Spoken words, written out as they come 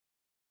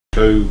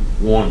2,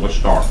 1, let's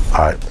start. All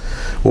right.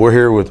 Well, we're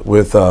here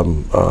with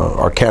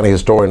our county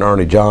historian,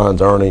 Ernie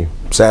Johns. Ernie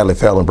sadly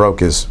fell and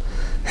broke his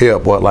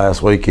hip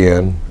last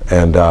weekend,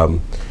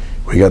 and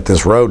we got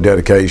this road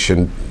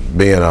dedication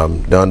being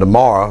done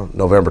tomorrow,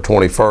 November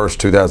 21st,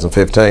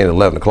 2015, at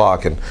 11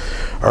 o'clock. And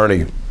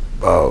Ernie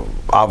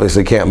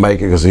obviously can't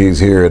make it because he's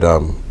here at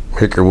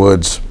Hickory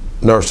Woods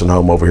Nursing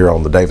Home over here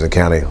on the Davidson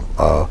County,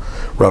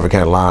 Rutherford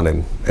County line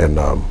in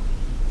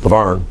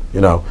Laverne,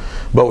 you know.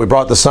 But we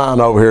brought the sign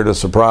over here to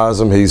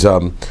surprise him. He's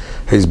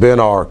been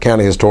our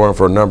county historian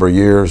for a number of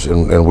years,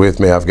 and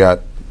with me I've got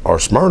our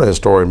Smyrna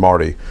historian,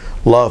 Marty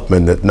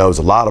Luffman, that knows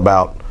a lot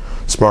about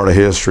Smyrna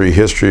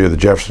history of the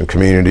Jefferson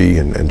community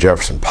and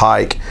Jefferson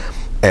Pike.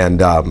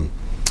 And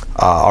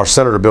our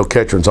Senator Bill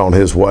Ketron's on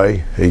his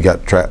way. He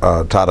got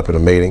tied up in a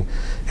meeting.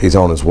 He's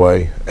on his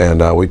way,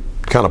 and we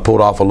kind of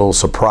pulled off a little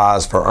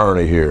surprise for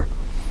Ernie here.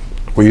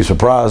 Were you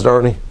surprised,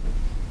 Ernie?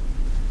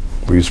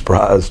 Were you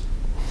surprised?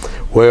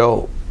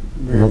 Well,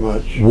 very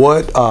much.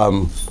 What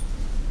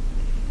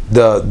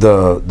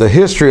the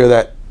history of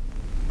that?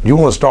 You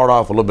want to start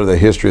off a little bit of the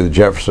history of the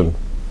Jefferson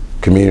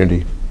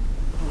community?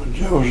 The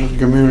Jefferson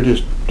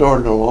community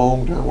started a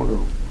long time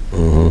ago.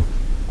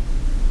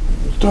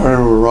 Mm-hmm. It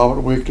started with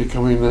Robert Weekley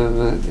coming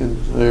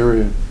in the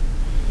area.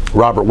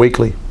 Robert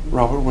Weekley?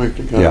 Robert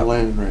Weekley got a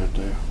land grant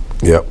there.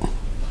 Yep.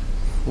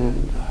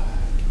 And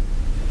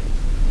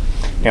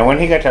now, when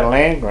he got the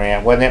land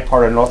grant, wasn't that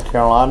part of North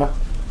Carolina?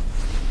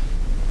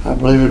 I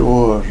believe it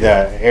was.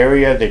 The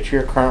area that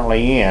you're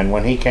currently in,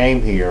 when he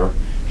came here,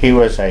 he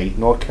was a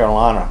North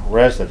Carolina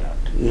resident.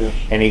 Yes.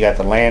 And he got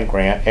the land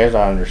grant, as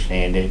I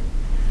understand it,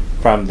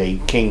 from the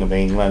King of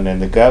England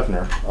and the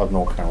governor of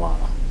North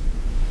Carolina.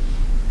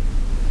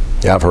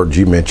 Yeah, I've heard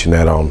you mention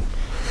that on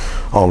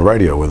the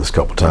radio with us a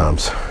couple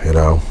times, you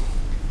know.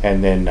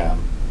 And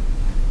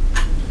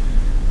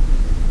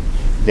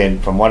then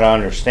from what I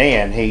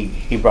understand,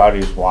 he brought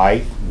his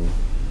wife,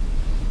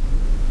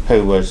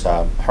 who was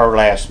her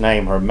last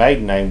name, her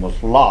maiden name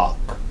was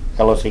Locke,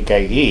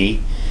 L-O-C-K-E,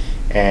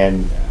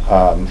 and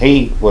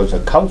he was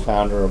a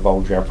co-founder of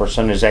Old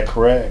Jefferson. Is that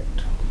correct?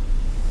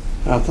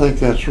 I think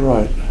that's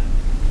right.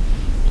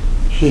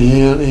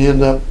 He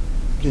ended up,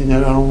 I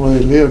don't know whether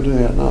he lived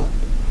there or not.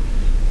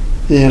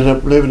 He ended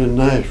up living in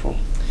Nashville.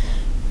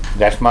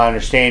 That's my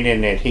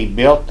understanding, that he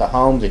built the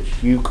home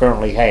that you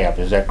currently have.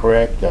 Is that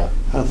correct? I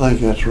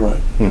think that's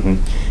right.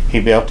 Mm-hmm. He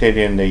built it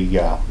in the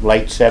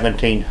late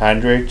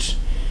 1700s,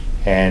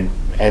 and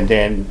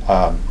then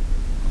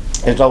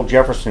as Old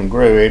Jefferson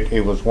grew,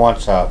 it was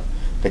once the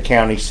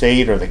county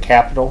seat or the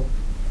capital.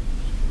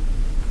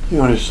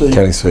 County seat.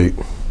 County seat.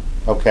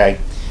 Okay,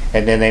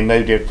 and then they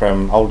moved it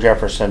from Old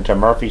Jefferson to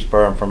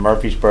Murfreesboro, and from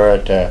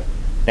Murfreesboro to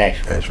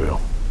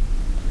Nashville.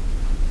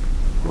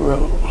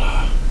 Well,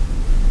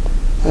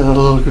 that's a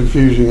little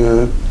confusing.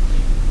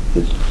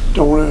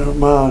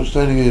 My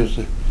understanding is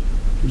that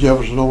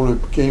Jefferson only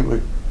became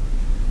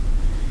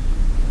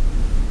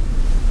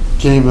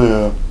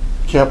a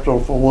capital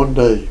for one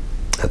day.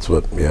 That's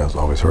what, yeah, I've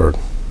always heard.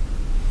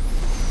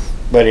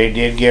 But it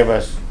did give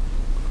us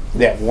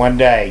that one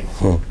day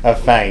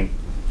of fame.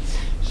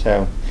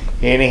 So,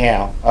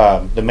 anyhow,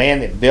 the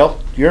man that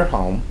built your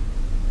home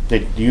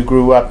that you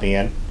grew up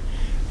in,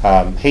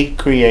 he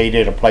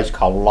created a place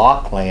called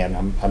Lockland,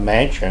 a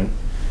mansion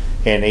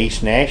in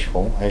East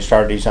Nashville, and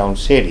started his own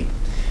city.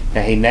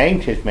 Now, he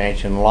named his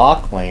mansion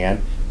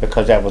Lockland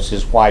because that was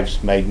his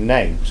wife's maiden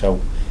name,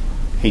 so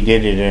he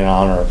did it in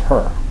honor of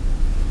her.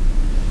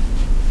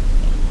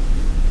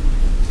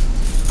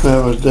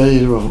 That was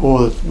days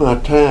before my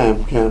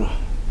time, kind of.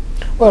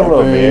 Well, a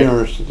little bit.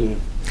 Interested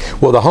in.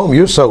 Well, the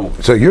home, so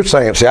you're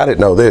saying, see, I didn't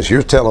know this.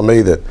 You're telling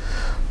me that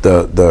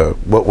the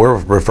what we're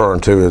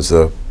referring to as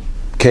the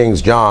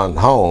King's John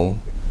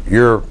home,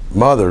 your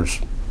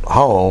mother's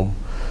home,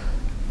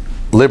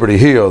 Liberty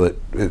Hill, that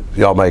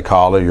y'all may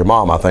call it, your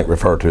mom I think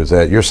referred to as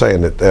that. You're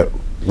saying that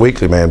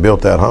Weekley man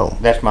built that home.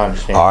 That's my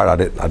understanding. All right, I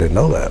didn't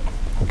know that.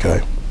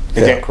 Okay.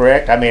 Is that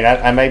correct? I mean,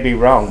 I may be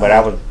wrong, but I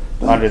was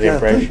under the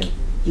impression.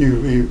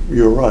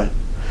 You're right.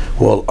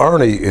 Well,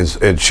 Ernie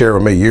had shared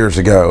with me years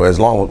ago, as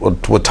long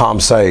with Tom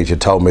Sage, had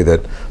told me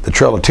that the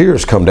Trail of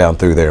Tears come down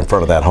through there in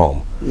front of that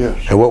home.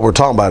 Yes. And what we're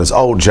talking about is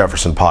old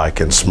Jefferson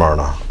Pike in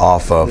Smyrna,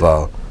 off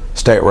of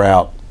State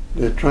Route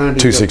They're trying to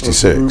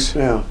 266.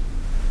 Now.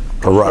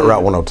 Or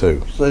Route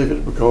 102. Save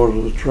it because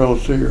of the Trail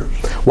of Tears.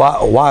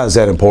 Why is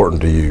that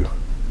important to you?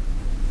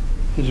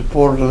 It's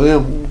important to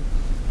them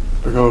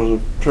because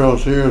the Trail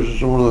of Tears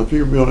is one of the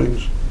few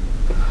buildings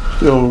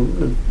still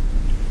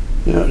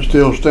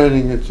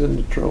standing. It's in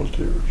the Trail of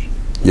Tears.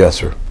 Yes,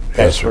 sir.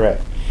 That's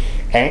correct.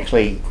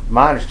 Actually,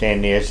 my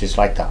understanding is it's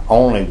like the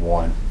only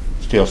one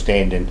still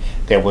standing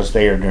that was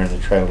there during the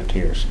Trail of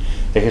Tears.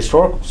 The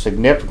historical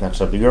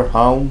significance of your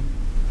home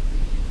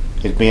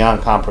is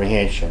beyond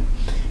comprehension.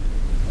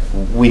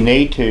 We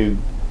need to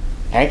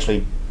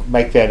actually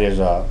make that as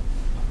the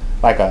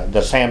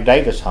Sam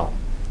Davis home.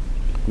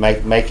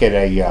 Make it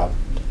a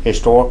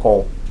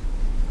historical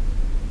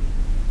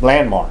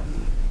landmark.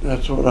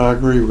 That's what I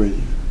agree with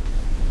you.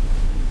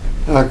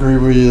 I agree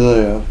with you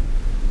there.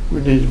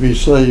 we need to be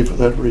saved for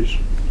that reason.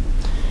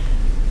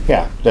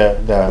 Yeah,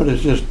 But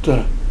it's just,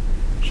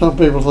 some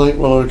people think,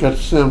 well, we got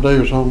the Sam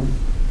Davis home,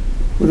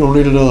 we don't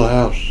need another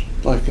house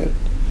like that.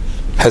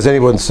 Has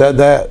anyone said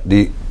that?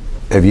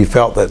 Have you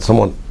felt that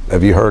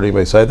have you heard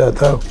anybody say that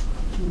though?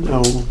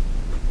 No.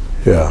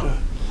 Yeah.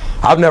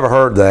 I've never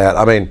heard that.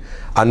 I mean,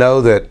 I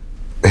know that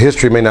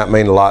history may not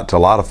mean a lot to a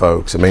lot of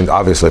folks. I mean,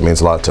 obviously it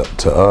means a lot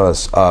to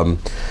us.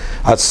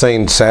 I'd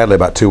seen, sadly,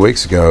 about 2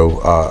 weeks ago,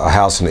 a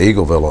house in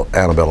Eagleville,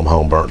 antebellum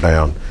home burnt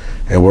down.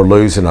 And we're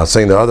losing. I've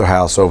seen the other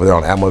house over there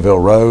on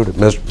Amwayville Road.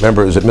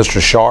 Remember, is it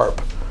Mr.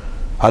 Sharp?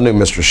 I knew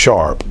Mr.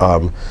 Sharp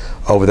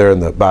over there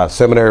by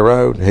Seminary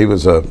Road. He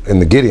was in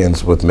the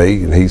Gideons with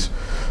me, and he's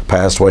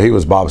passed away. He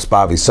was Bob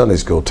Spivey's Sunday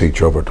school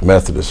teacher over at the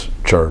Methodist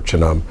Church,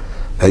 and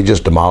they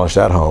just demolished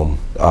that home.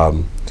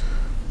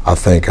 I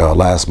think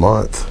last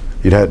month.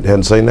 You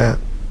hadn't seen that?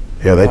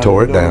 Yeah, they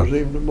tore it down. It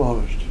was even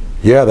demolished.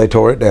 Yeah, they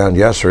tore it down.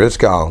 Yes, sir. It's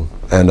gone.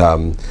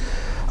 And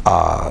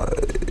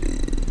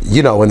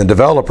you know, and the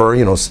developer,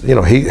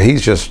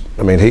 he's just.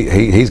 I mean,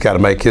 he's got to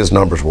make his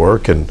numbers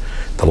work and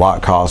the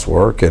lot costs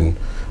work, and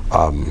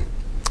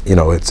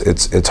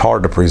it's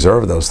hard to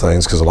preserve those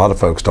things because a lot of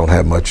folks don't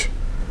have much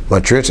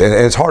interest, and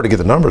it's hard to get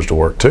the numbers to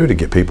work too, to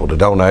get people to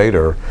donate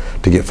or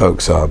to get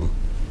folks involved.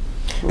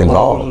 I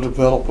was a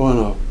developer and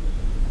a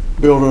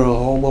builder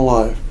all my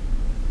life.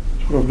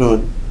 That's what I've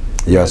done.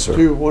 Yes,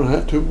 sir.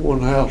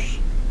 One house,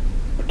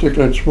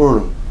 particularly in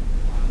Smyrna.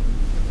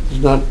 It's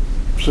not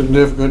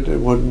significant. It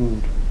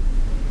wasn't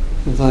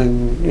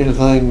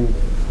anything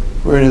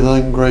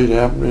great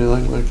happened,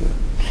 anything like that.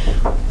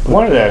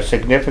 One of the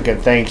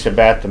significant things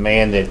about the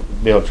man that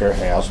built your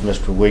house,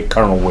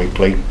 Colonel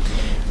Weekly,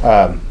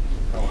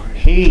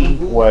 he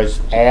was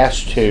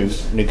asked to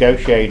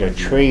negotiate a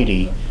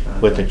treaty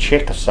with the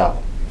Chickasaw.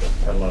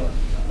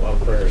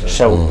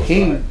 So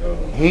he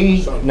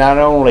not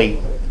only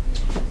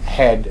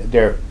had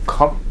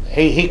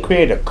he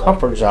created a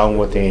comfort zone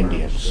with the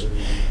Indians,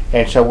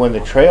 and so when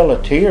the Trail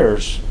of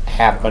Tears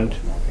happened,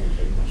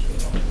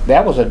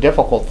 that was a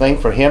difficult thing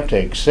for him to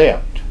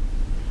accept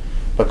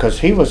because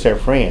he was their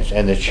friends,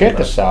 and the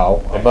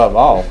Chickasaw, above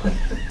all,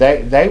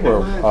 they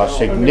were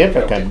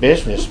significant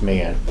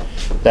businessmen.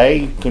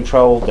 They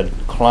controlled the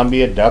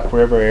Columbia Duck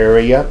River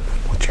area.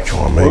 What you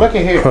join me? Well, look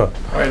at here. How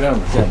you doing,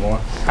 boy?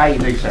 How you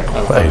do, sir?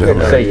 How you doing, Good to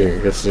man? see you.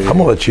 Good to see you. I'm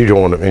gonna let you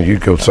join it, and you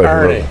go say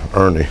Ernie.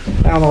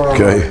 hello,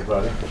 Ernie. Okay.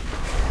 Okay.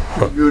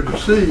 It's good to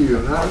see you.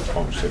 I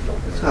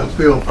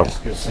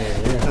Good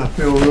seeing you.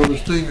 feel real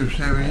distinguished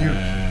having you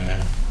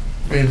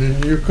being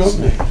in your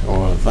company.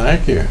 Well,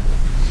 thank you.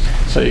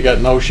 So you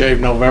got No Shave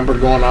November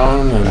going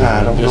on, and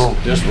I don't know.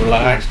 just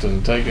relaxed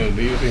and taking it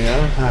easy,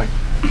 huh?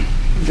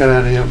 Get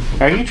out of him.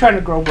 Are you trying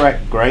to grow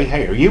back gray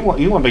hair? You want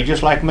to be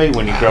just like me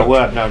when you grow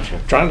up, don't you?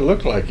 Trying to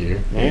look like you.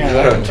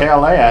 Yeah, I can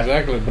tell that.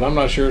 Exactly, but I'm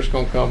not sure it's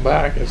going to come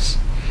back. It's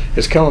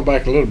coming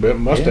back a little bit.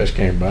 Mustache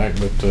came back,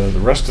 but the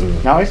rest of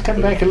the No, it's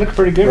coming back. It looks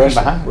pretty good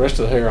from behind. rest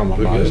of the hair on my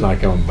body is not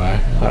coming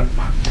back.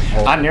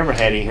 I never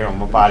had any hair on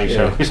my body,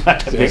 so it's not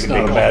that big It's a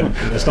not a deal. bad.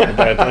 It's not a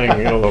bad thing. You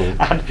get a little.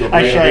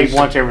 I shave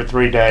once every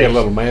 3 days. Get a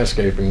little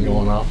manscaping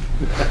going on.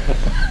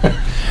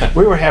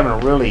 We were having a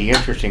really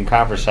interesting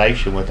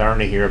conversation with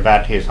Ernie here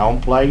about his home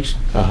place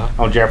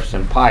on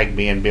Jefferson Pike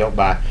being built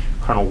by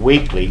Colonel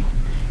Weekly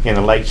in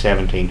the late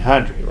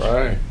 1700s.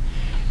 Right.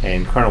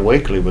 And Colonel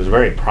Weekly was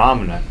very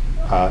prominent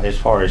as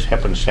far as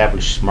helping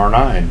establish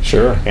Smyrna and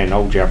Sure. and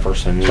Old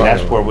Jefferson. And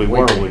that's where we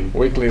were when.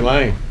 Weekly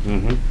Lane,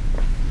 hmm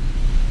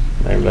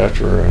named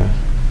after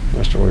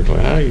Mr.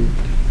 Weekly. How you?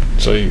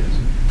 So you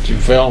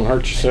fell and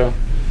hurt yourself?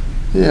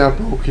 Yeah, I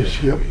broke his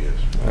hip.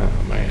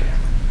 Oh man.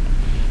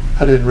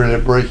 I didn't really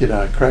break it.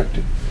 I cracked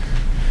it.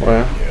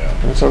 Well,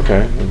 that's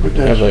okay.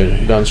 Have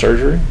they done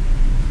surgery?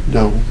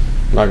 No,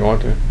 Not going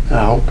to.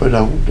 I hope I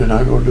don't. Then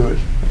I go do it.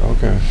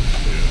 Okay.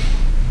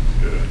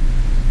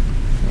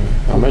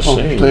 I miss I'll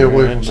seeing stay you.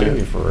 away I haven't from seen that.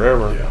 you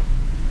forever.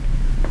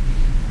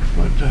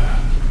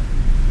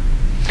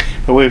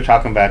 But we were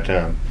talking about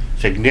the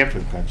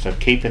significance of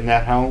keeping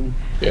that home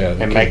Yeah.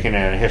 and making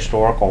it a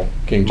historical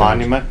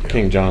monument.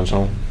 King John's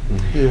home.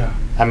 yeah,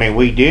 I mean,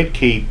 we did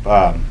keep.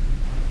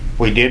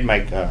 We did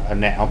make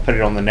I'll put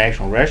it on the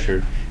National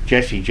Register.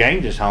 Jesse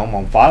James's home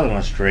on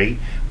Fatherland Street,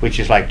 which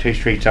is like 2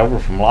 streets over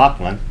from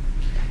Laughlin.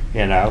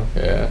 You know,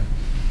 Yeah.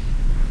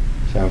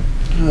 so.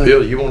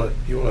 Bill, you want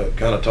to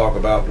kind of talk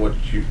about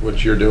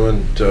what you're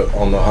doing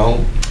on the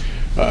home?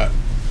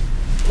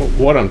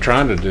 What I'm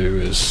trying to do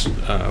is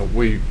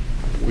we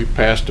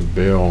passed a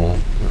bill.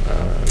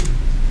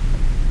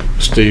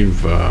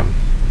 Steve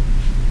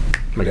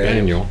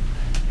McDaniel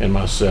and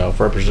myself,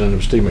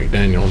 Representative Steve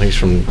McDaniel, and he's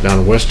from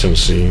down in West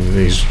Tennessee. And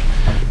he's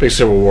a big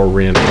Civil War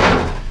reenactor,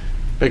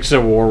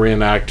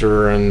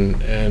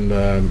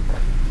 and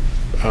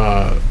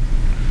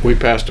we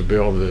passed a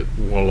bill that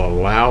will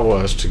allow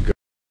us to go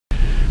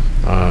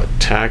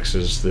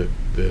taxes that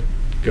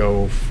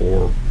go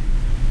for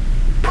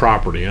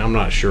property. And I'm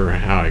not sure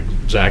how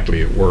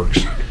exactly it works,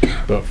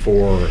 but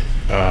for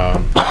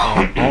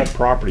all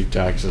property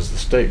taxes, the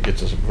state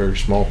gets us a very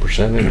small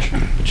percentage.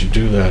 But you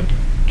do that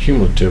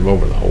cumulative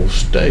over the whole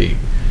state,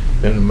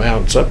 then it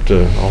amounts up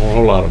to a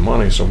whole lot of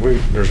money. So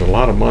there's a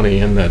lot of money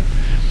in that,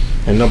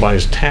 and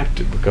nobody's tapped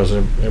it because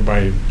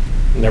everybody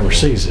never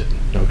sees it.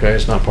 Okay,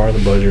 it's not part of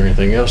the budget or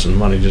anything else, and the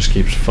money just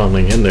keeps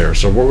funneling in there.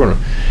 So we're going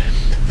to,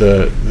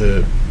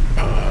 the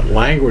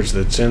language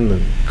that's in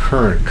the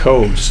current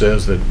code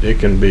says that it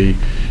can be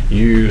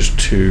used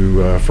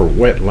to for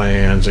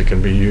wetlands, it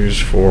can be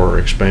used for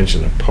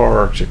expansion of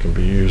parks, it can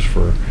be used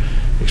for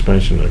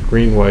expansion of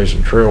greenways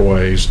and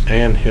trailways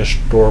and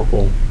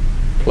historical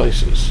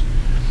places.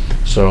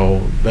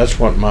 So that's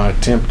what my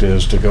attempt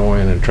is, to go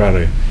in and try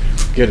to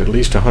get at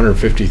least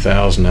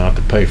 $150,000 out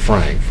to pay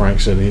Frank. Frank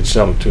said he'd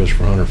sell it to us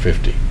for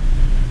 $150,000.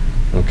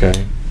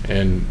 Okay,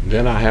 and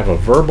then I have a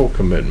verbal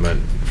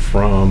commitment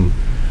from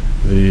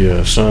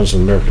the Sons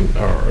of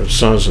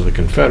the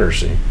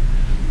Confederacy,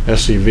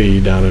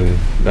 SCV down in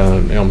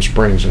Elm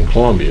Springs in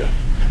Columbia,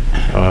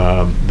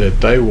 that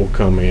they will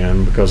come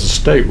in, because the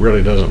state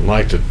really doesn't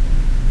like to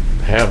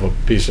have a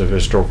piece of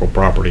historical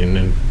property and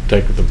then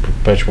take the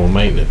perpetual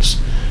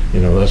maintenance. You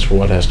know, that's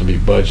what has to be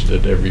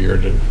budgeted every year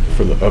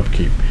for the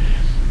upkeep.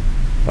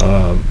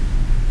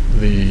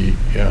 The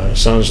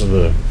Sons of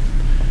the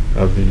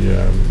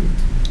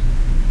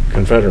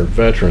Confederate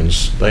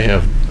veterans, they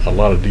have a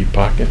lot of deep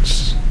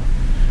pockets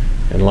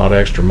and a lot of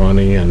extra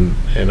money, and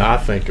I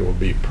think it would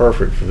be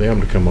perfect for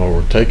them to come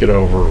over, take it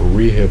over,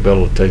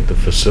 rehabilitate the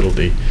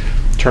facility,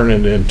 turn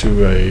it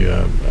into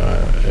a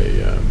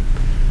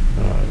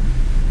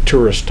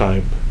tourist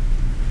type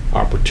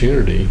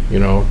opportunity, you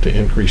know, to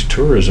increase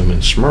tourism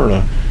in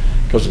Smyrna,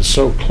 because it's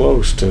so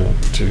close to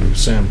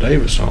Sam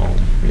Davis' home.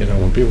 You know,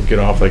 when people get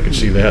off, they can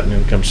see that and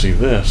then come see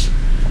this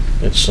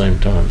at the same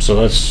time. So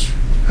that's,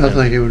 I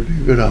think it would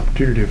be a good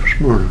opportunity for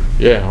Smyrna.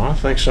 yeah, I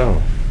think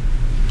so.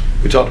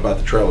 We talked about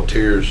the Trail of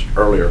Tears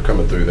earlier,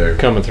 coming through there.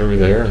 Coming through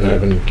there and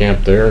having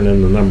camped there, and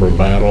then the number of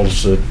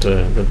battles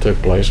that took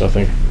place. I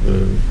think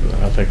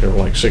there were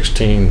like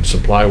 16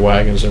 supply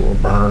wagons that were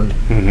burned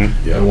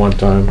at one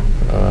time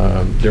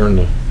during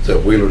the. So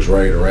Wheeler's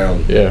raid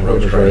around. Yeah,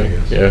 Wheeler's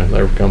raid. Yeah,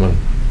 they were coming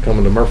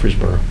to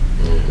Murfreesboro.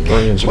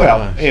 Bringing supplies.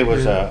 Well, it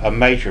was a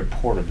major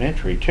port of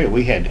entry too.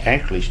 We had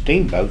actually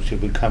steamboats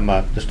that would come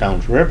up the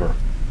Stones River,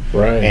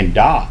 right, and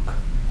dock.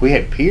 We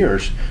had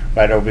piers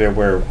right over there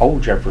where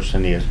Old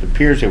Jefferson is. The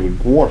piers that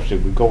would wharfs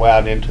that would go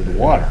out into the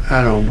water.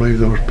 I don't believe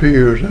those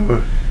piers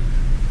ever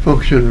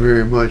functioned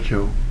very much.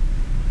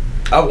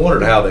 I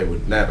wondered how they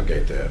would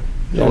navigate that.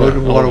 The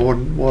water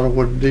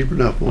wasn't deep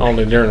enough.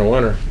 Only during the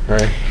winter,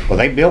 right? Well,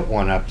 they built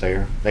one up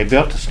there. They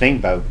built a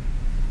steamboat.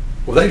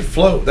 Well, they'd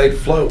float.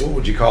 What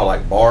would you call,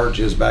 like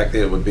barges back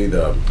then? It would be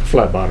the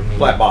Flat bottom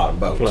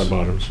boats. Flat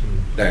bottoms.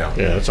 Down.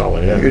 Yeah, that's all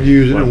they had. You could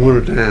use it in the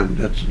wintertime.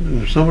 That's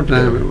in the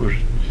summertime. It was.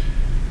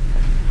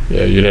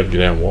 Yeah, you'd have to get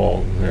down and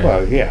walk. Right?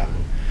 Well, yeah.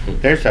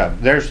 There's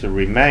the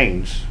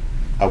remains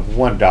of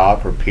one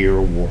dock or pier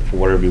or wharf, or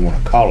whatever you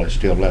want to call it,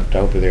 still left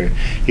over there.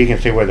 You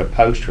can see where the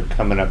posts are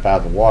coming up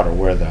out of the water,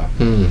 where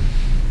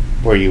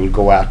where you would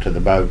go out to the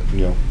boat,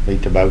 you know,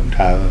 meet the boat and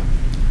tie up.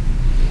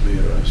 Be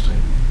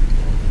interesting.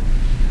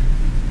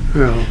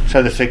 Well,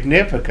 So the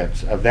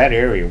significance of that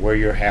area where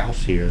your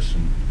house is,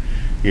 and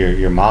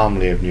your mom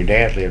lived and your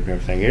dad lived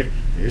and everything,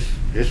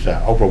 it's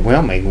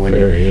overwhelming when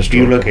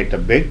you look at the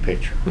big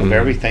picture of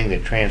everything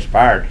that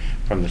transpired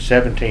from the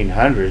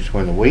 1700s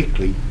when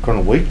the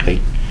Colonel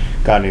Weekly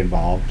got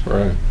involved.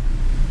 Right.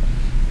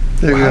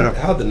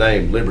 How'd the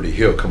name Liberty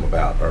Hill come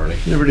about, Ernie?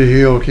 Liberty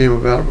Hill came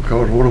about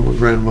because one of my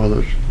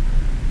grandmothers,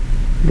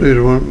 I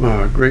believe one of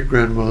my great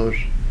grandmothers,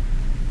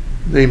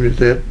 named it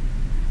that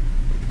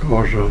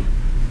because the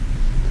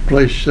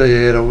place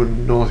they had over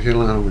in North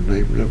Carolina was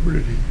named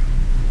Liberty.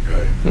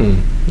 Okay.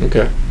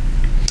 Okay.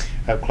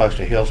 Up close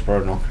to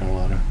Hillsborough, North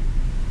Carolina.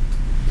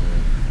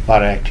 A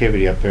lot of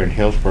activity up there in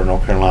Hillsborough,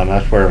 North Carolina.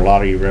 That's where a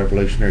lot of your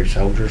Revolutionary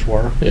soldiers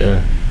were.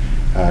 Yeah.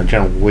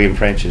 General William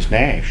Francis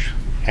Nash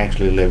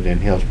actually lived in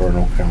Hillsborough,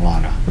 North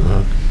Carolina.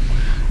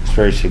 It's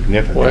very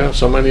significant. Well,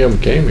 so many of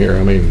them came here.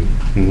 I mean,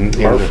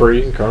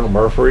 Murphy, Colonel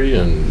Murphy,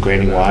 and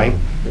Granny White.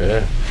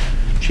 Yeah.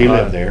 She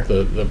lived there.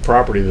 The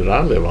property that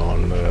I live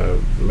on,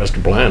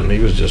 Mr. Blanton, he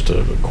was just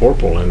a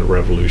corporal in the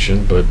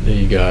Revolution, but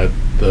he got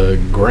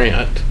the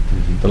grant,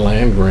 the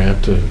land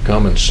grant to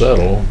come and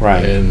settle.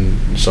 Right.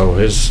 And so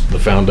the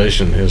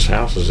foundation, his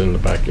house is in the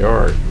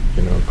backyard.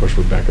 You know, of course,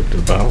 we're back up to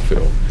the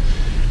battlefield.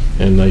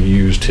 And they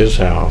used his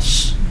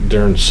house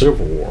during the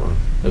Civil War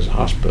as a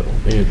hospital.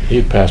 He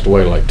had passed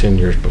away like 10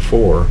 years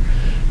before,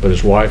 but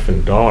his wife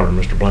and daughter,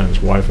 Mr. Blanton's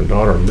wife and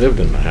daughter, lived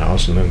in the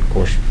house, and then of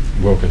course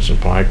Wilkinson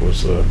Pike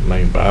was the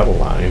main battle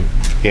line.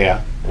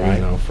 Yeah, right.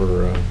 You know,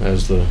 for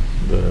as the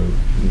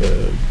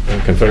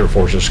Confederate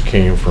forces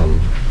came from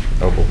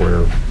over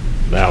where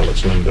the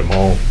outlets Linden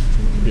Mall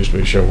used to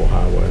be Shovel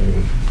Highway,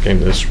 and came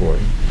this way.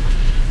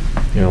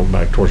 You know,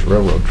 back towards the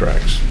railroad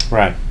tracks.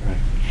 Right.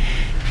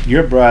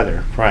 Your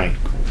brother Frank,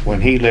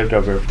 when he lived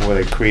over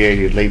where they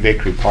created Lee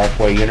Victory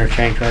Parkway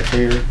interchange right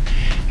there,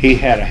 he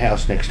had a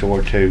house next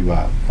door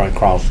to Frank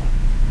Crosland.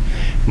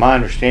 My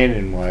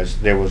understanding was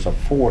there was a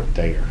fort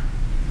there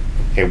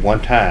at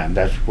one time,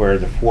 that's where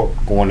the fort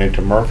going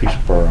into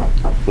Murfreesboro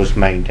was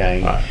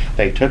maintained. Right.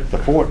 They took the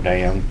fort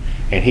down,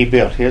 and he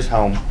built his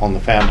home on the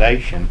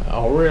foundation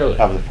Oh, really?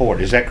 of the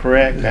fort. Is that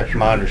correct? That's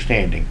my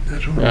understanding.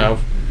 That's what Yeah,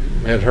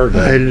 I had heard I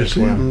that. hated to as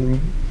see well.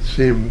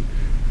 see him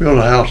build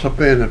a house up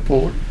there in that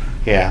fort,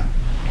 Yeah.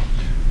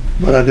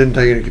 but I didn't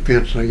take any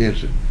offense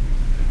against it.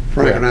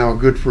 Frank and I were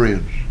good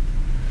friends,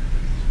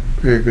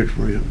 very good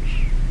friends.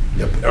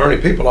 Yep. Ernie,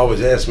 people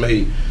always ask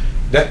me,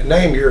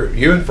 name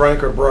you and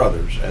Frank are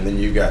brothers, and then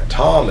you got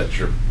Tom that's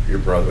your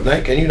brother.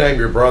 Can you name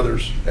your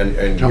brothers and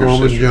Tom your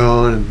and sister?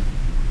 John and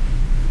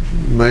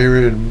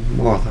Mary and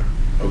Martha.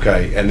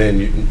 Okay, and then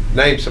you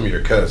name some of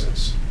your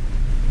cousins.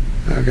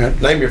 I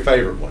got Name your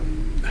favorite one.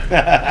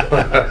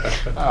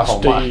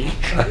 Oh, Steve.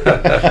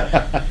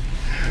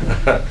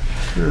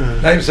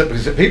 Name some,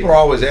 because people are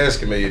always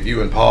asking me if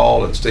you and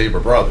Paul and Steve are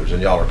brothers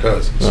and y'all are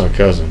cousins. Oh,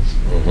 cousins.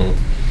 Mhm.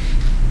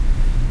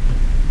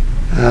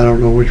 I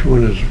don't know which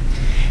one is.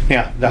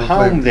 Now, the Okay.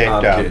 home I'm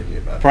that kidding you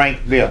about Frank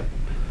built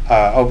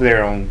over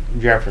there on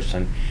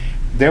Jefferson,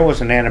 there was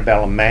an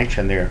antebellum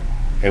mansion there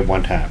at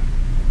one time.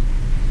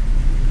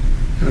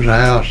 There's a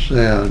house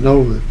there. I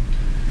know that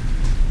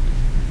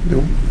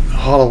the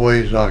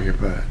Holloway's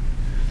occupied.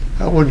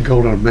 I wouldn't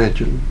call it a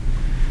mansion.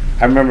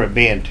 I remember it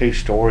being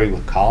 2-story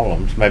with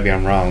columns. Maybe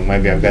I'm wrong.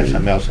 Maybe I've got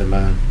something else in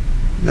mind.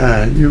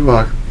 Nah, you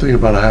are thinking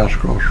about a house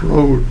across the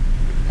road.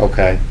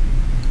 Okay.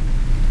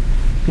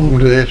 Belonged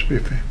to the Espy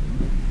family.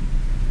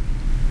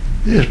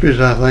 The Espys,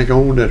 I think,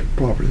 owned that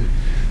property.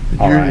 The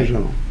All Juniors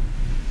right. owned.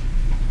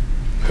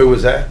 Who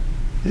was that?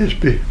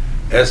 Espy.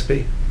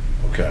 Espy?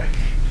 Okay.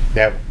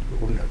 That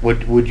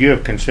would you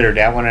have considered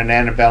that one an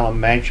antebellum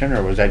mansion,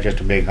 or was that just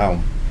a big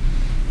home?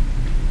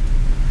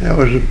 That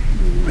was a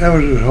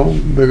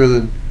home bigger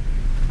than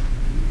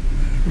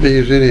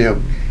big as any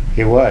of them.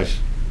 It was.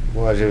 It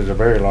was a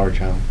very large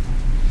home.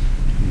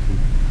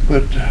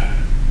 But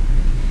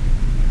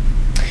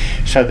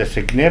So the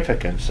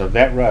significance of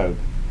that road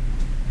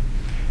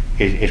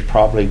is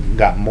probably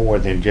got more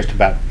than just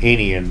about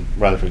any in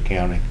Rutherford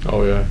County.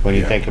 Oh, yeah. When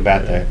you Yeah. think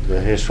about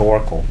the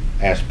historical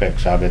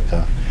aspects of it,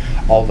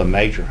 all the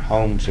major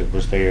homes that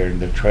was there, and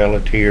the Trail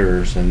of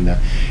Tears, and the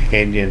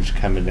Indians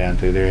coming down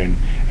through there,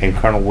 and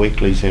Colonel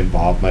Weekly's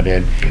involvement,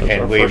 That's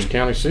and our we first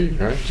county seat,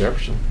 right?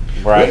 Jefferson.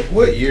 right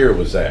What year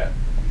was that?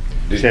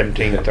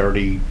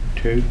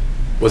 1732.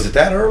 Was it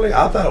that early?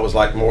 I thought it was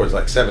like more, it was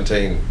like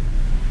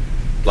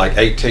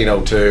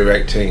 1802,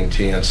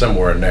 1810,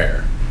 somewhere in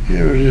there.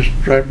 it was just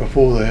right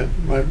before that.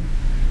 Right,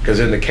 Because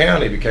then the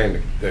county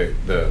became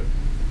the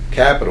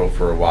capital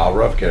for a while.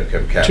 Rutherford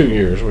became capital. 2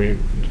 years. The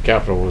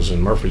capital was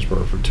in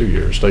Murfreesboro for 2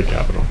 years, state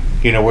capital.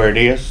 You know where it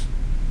is?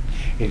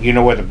 You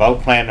know where the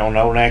boat plant on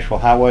Old Nashville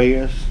Highway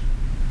is?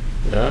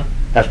 Yeah?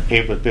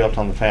 It was built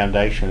on the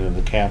foundation of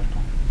the Capitol.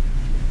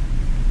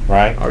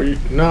 Right? Are you?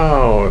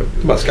 No.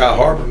 About Sky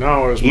Harbor?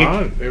 No,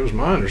 it was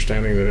my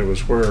understanding that it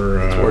was where.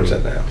 Where's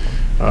that now?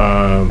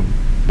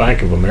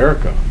 Bank of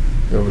America.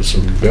 There was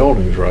some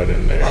buildings right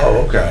in there.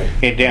 Oh, okay.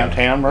 In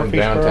downtown In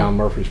Murfreesboro? downtown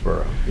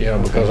Murfreesboro. Yeah,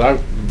 because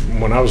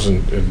when I was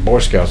in Boy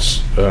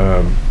Scouts,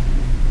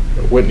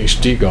 Whitney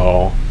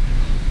Stegall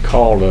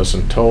called us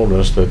and told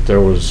us that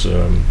there was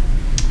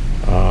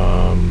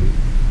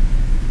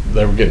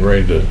they were getting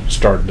ready to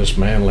start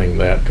dismantling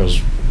that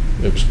because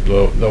it was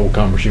the old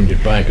Commerce Union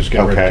Bank was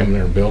getting ready to Okay. come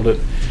there and build it.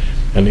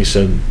 And he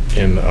said,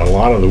 and a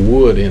lot of the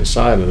wood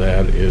inside of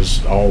that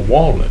is all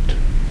walnut.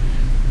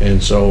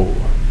 And so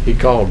he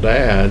called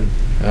Dad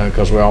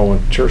because we all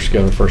went to church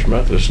together, First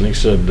Methodist, and he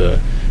said,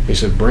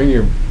 bring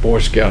your Boy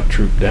Scout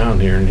troop down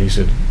here, and he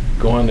said,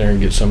 go in there and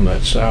get some of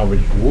that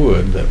salvaged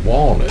wood, that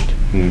walnut.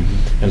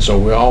 Mm-hmm. And so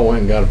we all went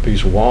and got a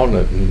piece of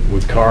walnut, and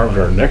we carved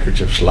our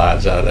neckerchief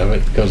slides out of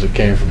it because it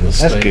came from the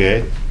That's state.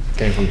 good.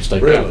 Came from the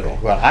state Really? capital.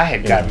 Well, I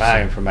had got Yeah, my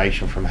so-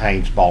 information from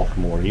Haynes,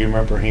 Baltimore. You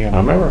remember him? I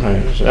remember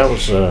Haynes. That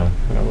was. I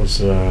remember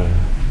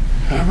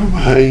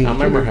Haynes. I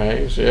remember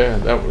Haynes. Yeah,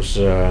 that was.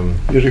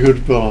 He's a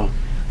good fellow.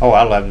 Oh,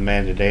 I love the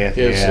man to death.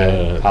 His,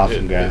 Yeah,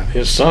 awesome guy.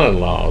 His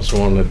son-in-law is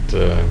one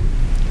that.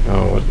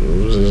 What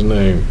was his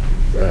name?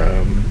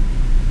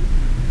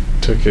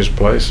 Took his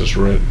place as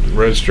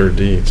registered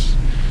deeds.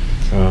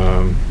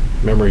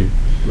 Remember,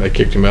 they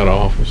kicked him out of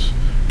office.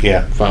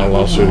 Yeah. Filed a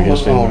lawsuit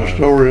against him. All the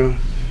story.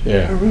 I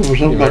Yeah. remember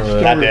something about the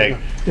remember story.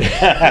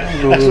 I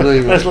I don't know the name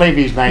of Let's it. leave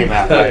his name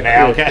out right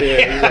now,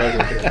 okay?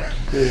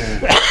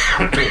 Yeah.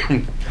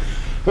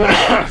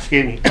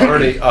 Excuse me.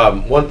 Ernie,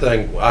 one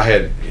thing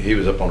he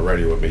was up on the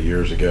radio with me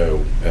years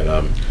ago,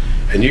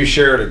 and you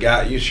shared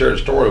a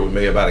story with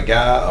me about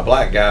a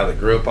black guy that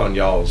grew up on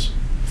y'all's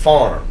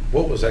farm.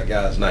 What was that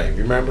guy's name?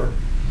 You remember?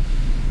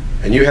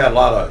 And you had a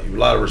lot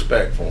of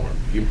respect for him.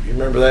 You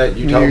remember that?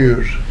 You told me.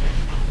 Muse.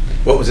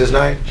 What was his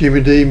name? Jimmy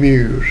D.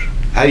 Muse.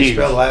 How do you Muse.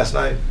 spell the last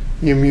name?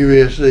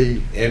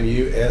 M-U-S-E.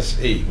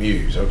 M-U-S-E.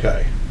 Muse.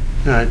 Okay.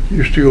 I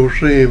used to go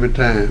see him at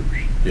times.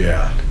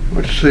 Yeah.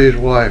 Went to see his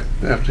wife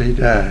after he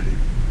died.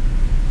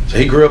 So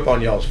he grew up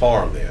on y'all's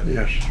farm then.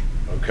 Yes.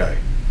 Okay.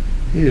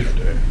 He was,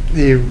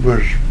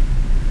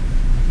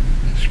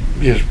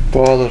 his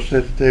father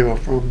said that they were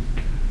from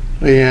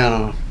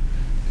Leanna.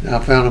 I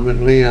found them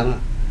in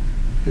Leanna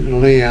in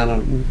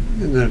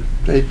the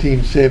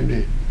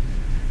 1870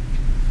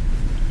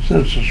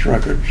 census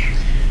records.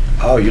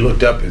 Oh, you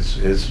looked up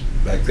his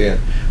back then.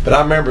 But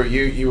I remember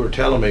you were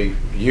telling me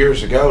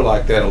years ago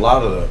like that a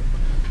lot of the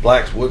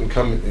blacks wouldn't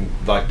come in,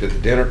 like to the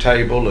dinner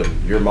table,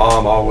 and your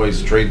mom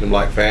always treated them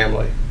like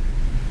family.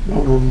 My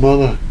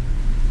mother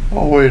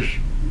always,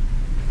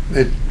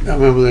 I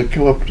remember they'd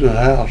come up to the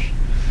house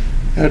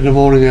in the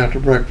morning after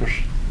breakfast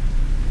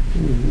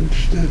and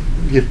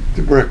get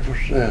the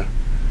breakfast there.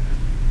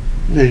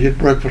 They get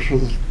breakfast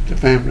with the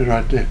family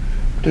right there.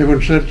 But they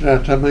wouldn't sit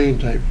at the main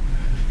table.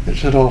 They'd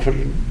sit off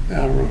on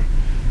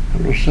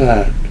the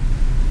side,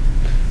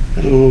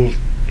 at a little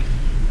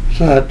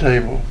side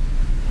table.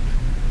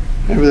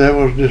 Maybe that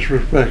was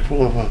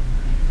disrespectful of a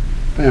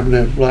family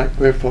of black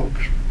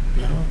folks.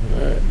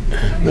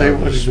 They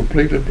was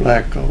completely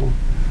black though.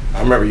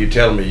 I remember you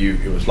telling me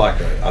it was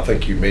like I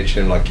think you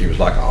mentioned him like he was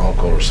like an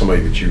uncle or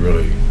somebody that you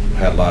really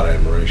had a lot of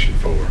admiration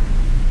for.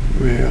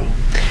 Yeah.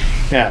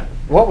 Now,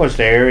 what was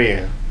the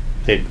area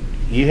that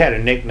you had a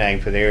nickname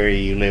for the area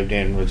you lived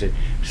in? Was it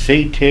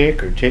Seed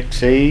Tick or Tick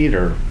Seed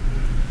or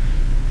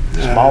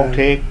Small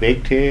Tick,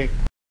 Big Tick?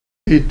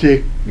 Seed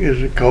Tick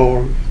is it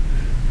called.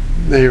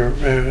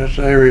 That's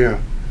the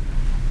area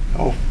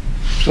off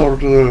sort of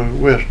to the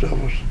west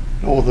of us,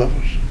 north of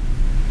us.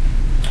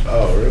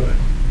 Oh, really?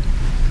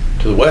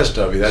 To the west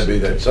of you, that'd be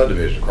that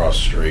subdivision across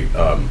the street.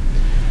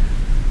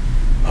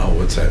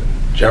 What's that?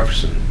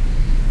 Jefferson.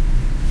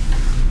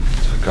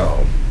 What's that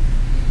called?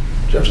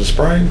 Jefferson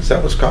Springs? Is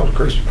that what's called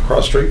across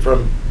the street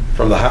from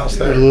the house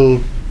there? A little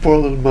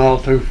further than a mile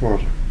too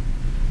further.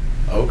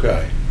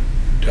 Okay.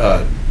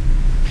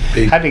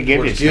 How'd he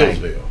get his name?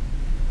 Gillsville.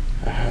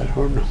 I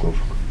don't know.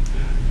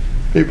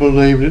 People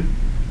named it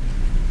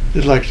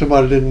just like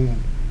somebody didn't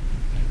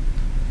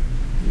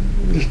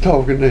just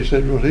talking. They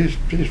said, "Well, he's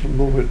from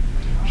over at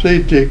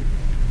Seed Tick."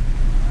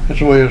 That's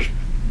the way I was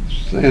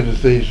saying it.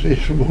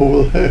 He's from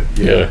over there.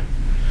 Yeah.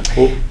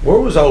 Well, where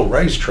was the old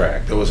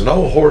racetrack? There was an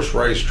old horse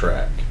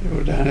racetrack. It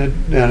was down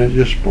at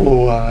just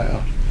below our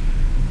house.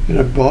 In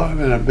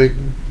a big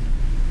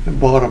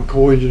bottom.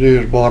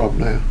 Co-engineers bottom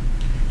now.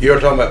 You're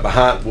talking about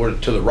behind, where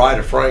to the right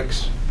of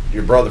Frank's,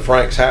 your brother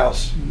Frank's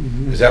house?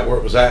 Mm-hmm. Is that where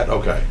it was at?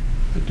 Okay.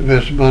 At the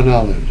best of my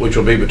knowledge. Which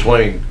will be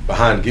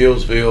behind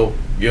Gillsville,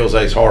 Gill's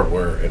Ace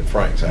Hardware, and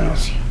Frank's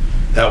house. Yes.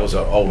 That was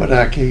an old. But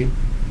I can't.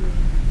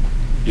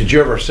 Did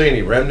you ever see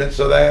any remnants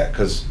of that?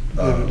 Because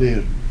Never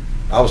did.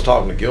 I was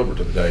talking to Gilbert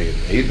the other day, and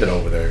he's been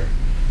over there,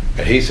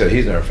 and he said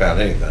he's never found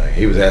anything.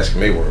 He was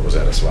asking me where it was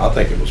at, so I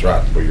think it was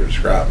right where you're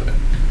describing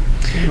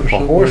it.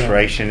 Well, horse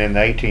racing in the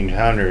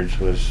 1800s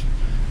was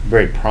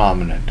very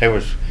prominent. There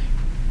was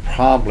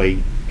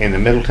probably in the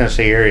Middle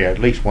Tennessee area at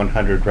least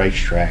 100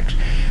 racetracks.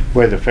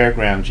 Where the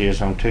fairgrounds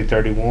is on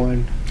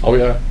 231. Oh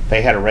yeah.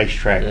 They had a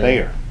racetrack Yeah.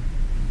 there.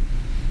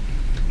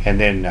 And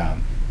then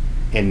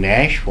in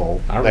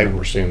Nashville, I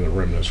remember seeing the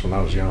remnants when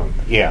I was young.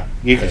 Yeah,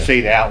 you could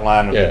see the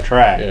outline of the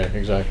track. Yeah,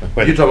 exactly.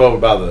 But you talking over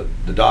by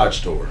the Dodge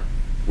store,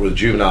 where the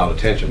juvenile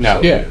detention No.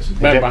 facility Yeah, is.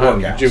 back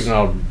behind Workhouse.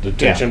 juvenile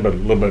detention, but a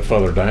little bit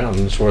further down.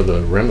 That's where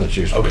the remnants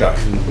used to be. Okay.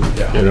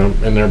 Yeah. You know,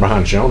 and they're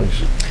behind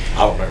Shoney's.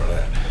 I don't remember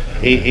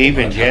that.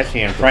 Even Jesse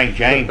and Frank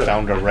James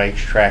owned a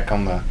racetrack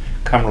on the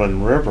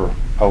Cumberland River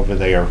over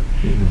there.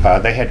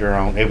 Mm-hmm. They had their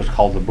own, it was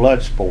called the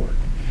Blood Sport.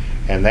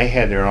 And they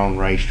had their own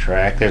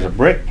racetrack. There's a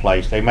brick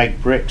place. They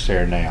make bricks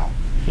there now.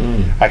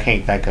 I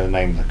can't think of the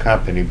name of the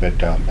company, but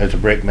there's a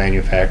brick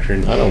manufacturer. I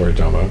know what you're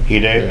talking about. You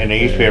do? Yeah, And there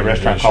used to be a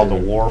restaurant called The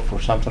Wharf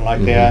or something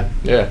like that.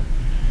 Yeah.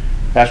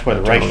 That's where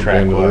the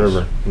racetrack was.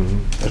 Mm-hmm.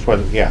 That's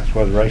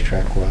where the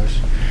racetrack was.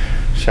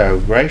 So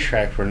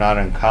racetracks were not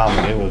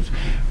uncommon. It was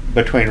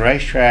between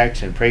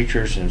racetracks and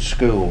preachers and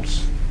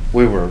schools.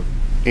 We were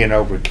in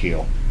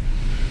overkill.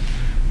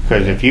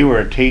 Because if you were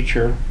a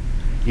teacher,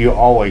 you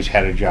always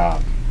had a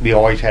job. You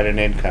always had an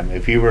income.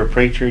 If you were a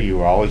preacher, you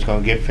were always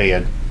going to get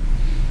fed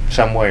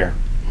somewhere.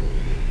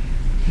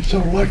 It's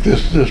sort of like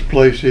this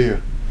place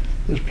here.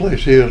 This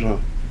place here is a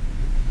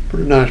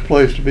pretty nice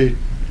place to be.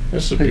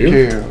 It's a Take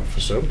beautiful care of.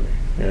 facility.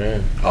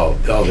 Yeah. Oh,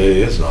 it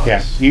is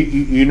nice. Yeah,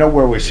 you know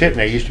where we're sitting.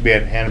 There used to be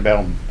an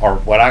antebellum, or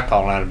what I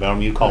call an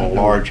antebellum. You call it a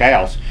large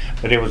house,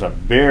 but it was a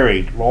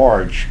very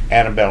large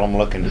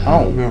antebellum-looking I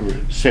home remember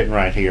it. sitting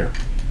right here.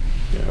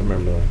 Yeah, I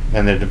remember that.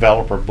 And the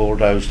developer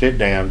bulldozed it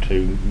down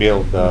to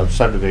build the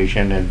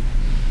subdivision. And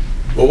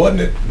Well,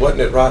 wasn't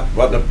it right?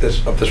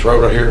 Wasn't up this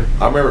road right here?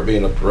 I remember it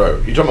being up the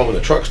road. You talking about when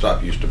the truck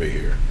stop used to be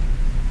here?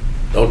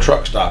 The old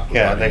truck stop. Was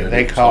Yeah, right they- here.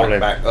 they It was called like it-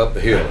 back up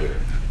the hill here.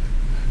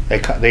 they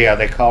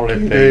called it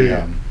You the.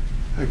 did.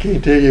 I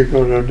can't tell you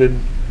because I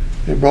didn't.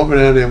 They brought me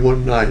down there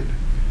one night,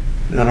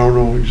 and I don't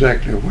know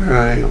exactly where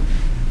I am.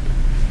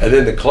 And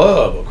then the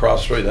club across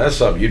the street. That's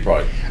something you'd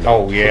probably.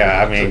 Oh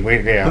yeah, I mean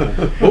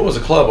What was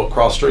the club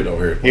across the street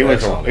over here?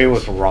 it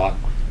was a rock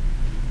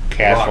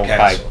castle type.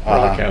 Castle.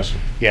 Rock Castle.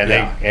 Yeah,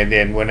 Yeah. and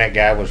then when that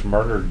guy was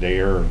murdered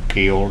there or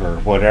killed or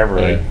whatever,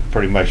 Yeah. they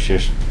pretty much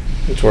just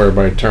It's where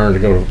everybody turned to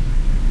go to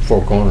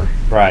Four Corners.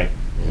 right.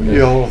 When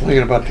you all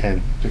thinking about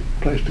And the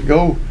place to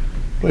go,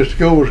 Place to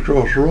go was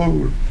across the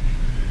road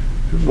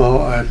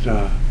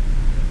at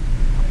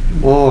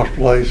Ma's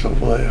place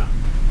over there.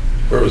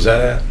 Where was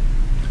that at?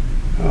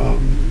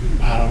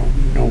 I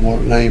don't know what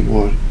her name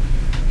was.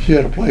 She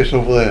had a place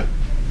over there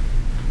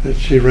that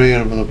she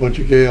ran with a bunch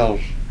of gals.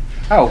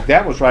 Oh,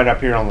 that was right up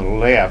here on the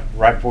left,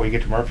 right before you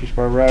get to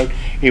Murfreesboro Road.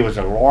 It was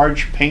a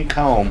large pink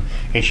home,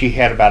 and she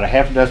had about a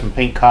half a dozen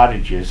pink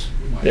cottages.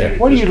 Yeah.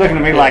 What are you looking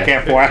at me like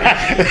that for?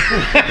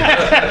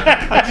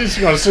 I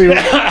just want to see what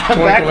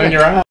twinkle in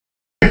your eye.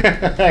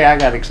 Hey, I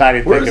got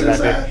excited Where thinking is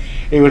about this that. at?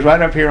 It was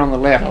right up here on the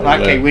left. On the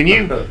Okay,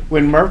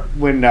 left.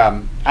 when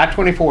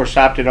I-24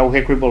 stopped at Old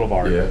Hickory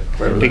Boulevard. Yeah.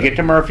 To get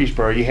to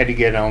Murfreesboro, you had to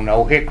get on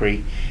Old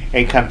Hickory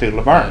and come through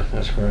Laverne.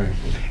 That's correct.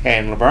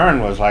 And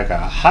Laverne was like a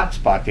hot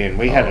spot then.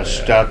 We had Oh, a yeah.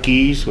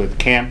 Stuckey's with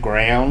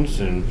campgrounds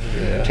and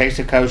Yeah.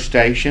 Texaco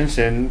stations,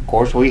 and of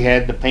course we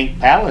had the Pink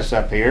Palace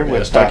up here Yeah,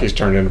 with Stuckey's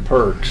turned into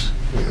Perks.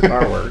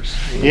 Fireworks.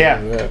 Yeah.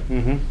 You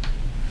hmm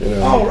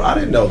know, Oh, I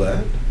didn't know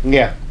that.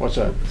 Yeah, what's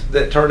that?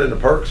 That turned into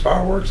Perks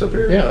fireworks up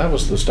here? Yeah, that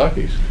was the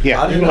Stuckey's. yeah.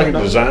 I You didn't look at know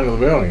the design of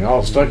the building.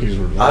 All the Stuckey's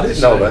were. I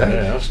didn't know that.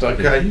 Yeah,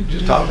 Stuckey's. Okay, you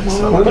just taught me I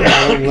something.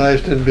 wouldn't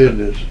last in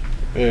business.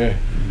 Yeah,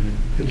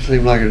 It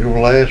seemed like it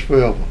would last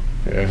forever.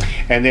 yeah.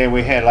 And then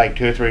we had like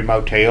 2 or 3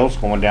 motels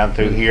going down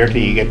through here till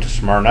you get to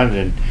Smyrna,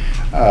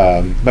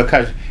 and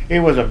because it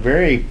was a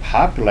very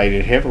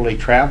populated, heavily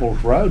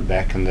traveled road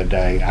back in the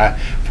day.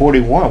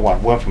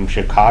 41, went from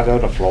Chicago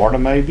to Florida,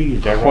 maybe?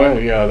 Is that Well,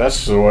 right? yeah,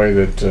 that's the way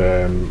that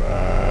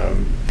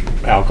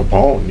Al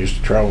Capone used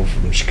to travel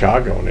from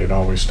Chicago, and he'd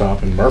always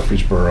stop in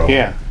Murfreesboro.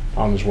 Yeah,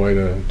 On his way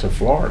to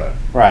Florida.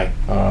 right.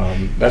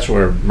 That's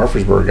where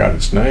Murfreesboro got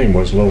its name,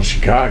 was Little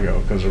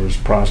Chicago, because there was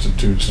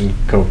prostitutes and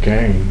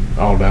cocaine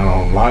all down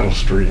on Lytle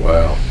Street.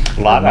 Wow.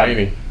 A lot of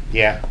Laney.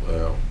 Yeah,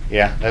 Wow.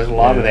 yeah. There's a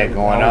lot of that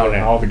going on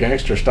there. All the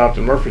gangsters stopped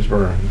in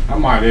Murfreesboro. I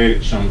might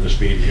edit some of this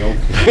video.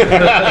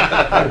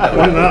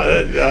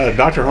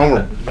 Dr.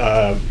 Homer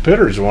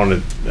Pitters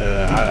wanted,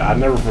 I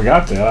never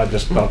forgot that. I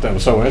just thought that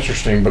was so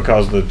interesting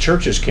because the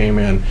churches came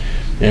in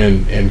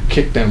and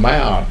kicked them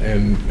out,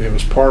 and it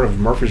was part of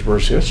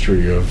Murfreesboro's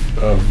history of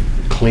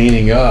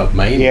cleaning up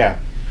Maine. Yeah.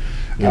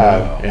 You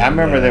know, I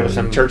remember there was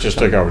some churches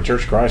took over.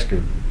 Church of Christ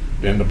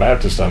and the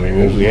Baptist, I mean,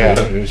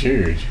 it was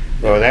huge.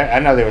 Well, I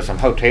know there was some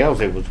hotels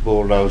that was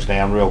bulldozed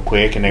down real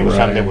quick, and there was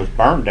some that Right. was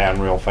burned down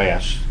real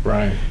fast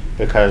Right.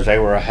 because they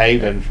were a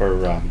haven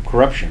for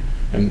corruption.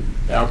 And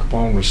Al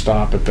Capone would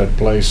stop at that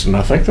place, and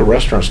I think the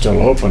restaurant's still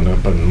open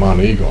up in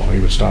Monteagle. He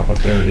would stop up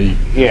there and eat.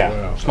 Yeah, as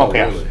well.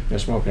 smokehouse. Oh, really? Yeah,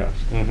 smokehouse.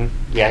 hmm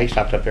Yeah, he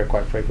stopped up there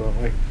quite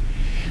frequently.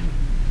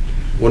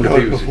 Wonder That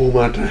if he was was. before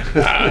my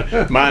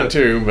time. Mine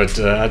too, but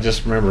I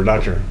just remember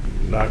Dr.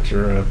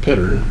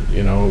 Pitter,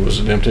 you know, was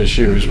at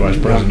MTSU, he was vice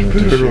president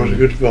Dr. of Pitter was a MTSU.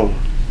 good fellow.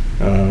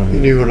 He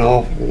knew an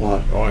awful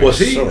lot. Oh, he Was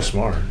was he- so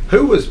smart.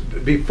 Who was,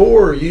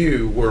 before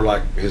you were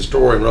like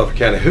historian in Rutherford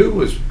County, who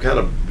was kind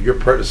of your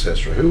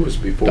predecessor? Who was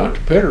before? Dr.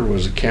 Pitter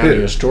was a county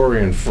Pitter.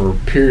 historian for a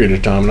period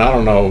of time, and I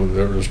don't know,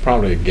 there was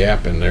probably a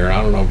gap in there.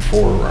 I don't know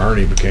before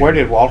Ernie became. Where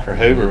did Walter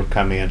Hoover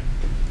come in?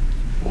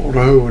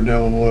 Walter Hoover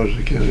never was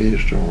the county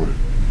historian.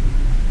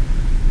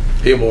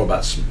 Hear more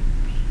about,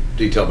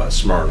 detail about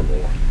Smyrna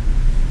more.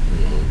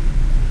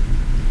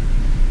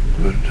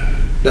 But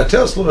Now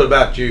tell us a little bit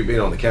about you being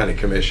on the county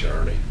commission,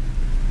 Ernie.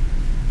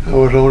 I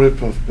was on it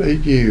for 8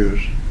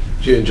 years.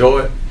 Did you enjoy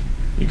it?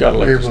 You got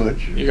elected. Very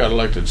much. You got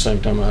elected the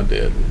same time I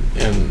did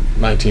in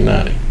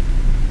 1990.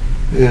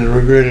 And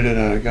regretted it,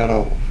 I got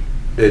off.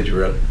 Did you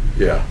really?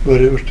 Yeah.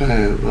 But it was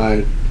time.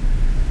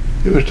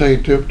 It was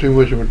taking up too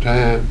much of a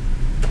time.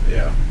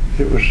 Yeah.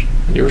 It was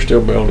You were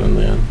still building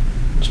then,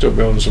 still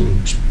building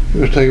some.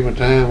 taking my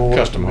time away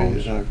Custom from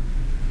me, homes. so.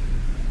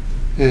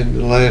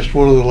 And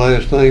one of the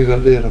last things I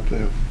did up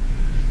there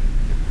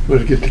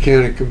was get the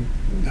county.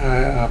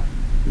 I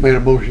made a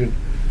motion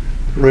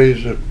to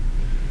raise the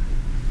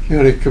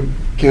county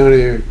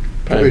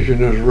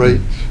commissioners'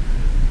 rates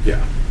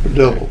Yeah. for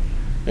double,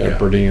 Yeah,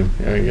 per diem.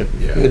 Yeah, you get,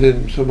 Yeah. and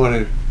then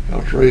somebody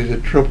else raised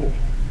it triple.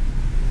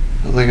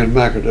 I think it's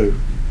McAdoo.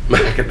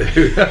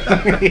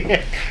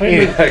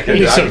 McAdoo. you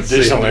need some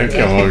additional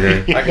income,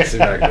 okay? I can see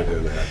McAdoo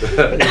doing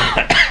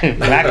that.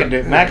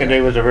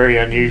 McAdoo was a very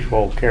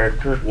unusual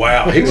character.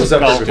 Wow, he was up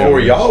there before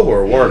y'all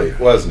were, weren't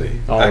he? Wasn't he?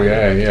 Oh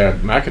yeah.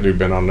 McAdoo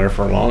been on there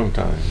for a long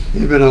time.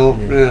 He's been off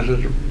now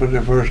since when they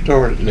first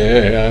started.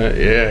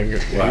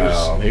 Yeah.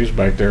 Wow. He was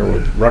back there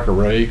with Rucker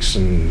Rakes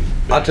and.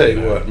 I'll tell you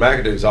what,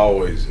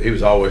 he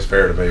was always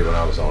fair to me when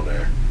I was on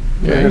there.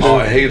 Yeah, Oh,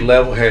 he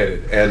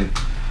level-headed, and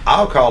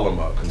I'll call him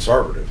a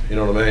conservative. You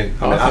know what I mean?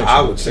 I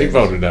would say he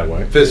voted that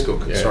way. fiscal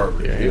Yeah,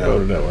 conservative. Yeah, he you know?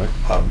 voted that way.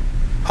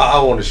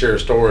 I want to share a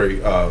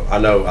story.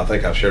 I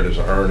think I've shared this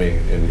with Ernie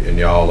and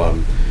y'all.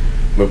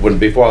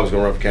 Before I was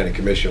going to run for county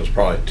commission, it was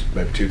probably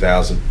maybe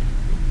 2000,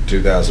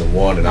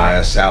 2001, and I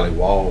asked Sally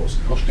Walls.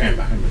 Go stand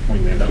behind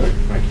between them.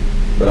 Thank you.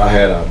 But I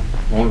had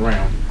One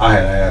round.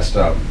 asked.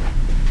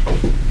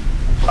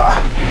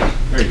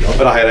 There you go.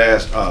 But I had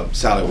asked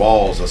Sally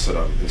Walls. I said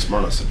in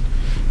Smyrna. I said,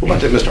 what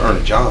about that Mr.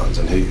 Ernie Johns?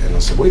 And I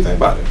said, what do you think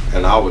about it?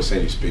 And I always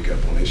send you speak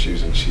up on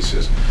issues. And she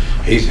says,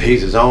 he's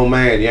his own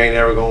man. You ain't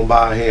ever going to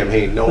buy him. He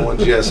ain't no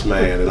one's yes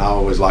man. And I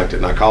always liked it.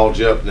 And I called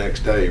you up the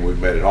next day and we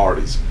met at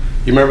Hardy's.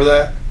 You remember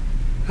that?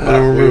 I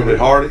don't We remember. were at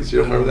Hardy's. You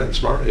don't remember that in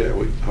Smyrna? Yeah,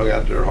 we hung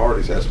out there at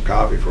Hardy's, had some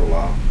coffee for a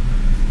while.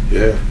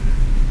 Yeah.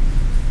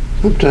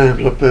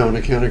 Sometimes up there on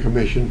the county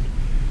commission,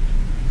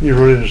 you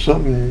run into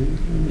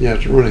something you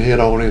have to run head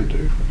on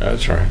into.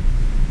 That's right.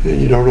 And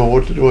you don't know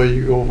what the way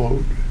you go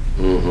vote.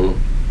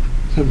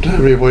 Mm-hmm.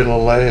 Sometimes they wait till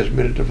the last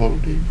minute to vote.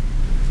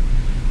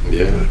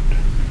 Yeah.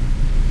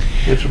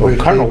 That's the way Well,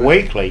 it's Colonel been.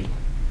 Weekly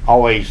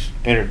always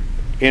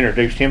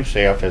introduced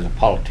himself as a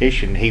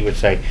politician. He would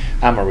say,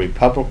 "I'm a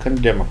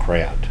Republican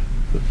Democrat,"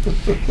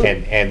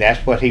 and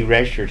that's what he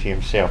registered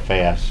himself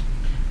as.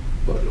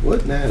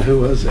 What now? Who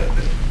was that?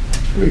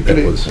 That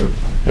Weekly. was,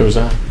 Who was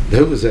that?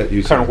 who was that?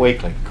 You Colonel said?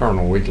 Weekly.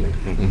 Colonel Weekly.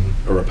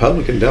 A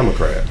Republican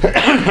Democrat.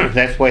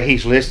 That's why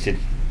he's listed.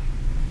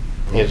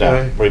 Is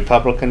Okay. a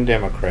Republican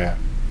Democrat.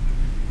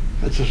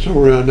 That's a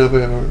story I never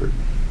ever heard.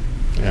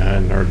 Yeah, I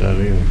hadn't heard that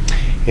either.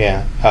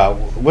 Yeah,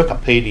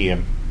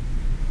 Wikipedia.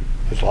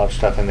 There's a lot of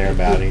stuff in there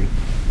about him.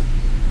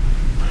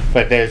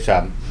 But there's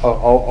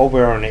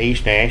over on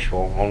East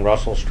Nashville on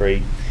Russell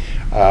Street.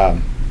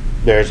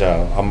 There's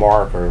a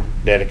marker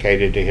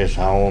dedicated to his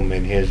home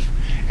and his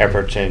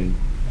efforts in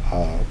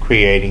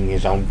creating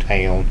his own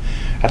town.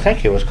 I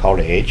think it was called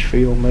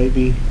Edgefield,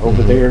 maybe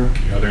over there.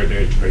 Yeah, they're at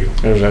Edgefield.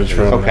 There's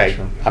Edgefield. Okay,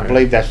 Nashville. I Yeah.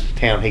 believe that's the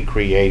town he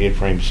created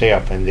for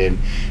himself, and then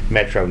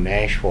Metro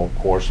Nashville, of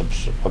course,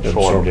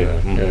 absorbed it.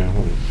 that. Mhm.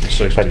 Yeah,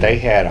 60. But they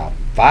had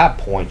 5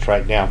 points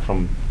right down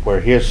from where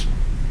his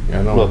Yeah,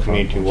 I know little what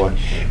community Concord was,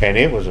 is. and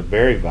it was a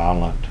very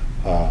violent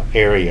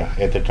area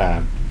at the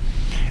time.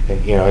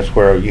 And, you know, it's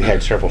where you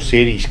had several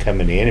cities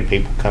coming in, and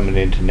people coming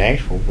into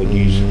Nashville would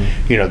use,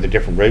 you know, the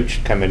different routes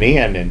coming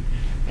in,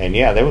 and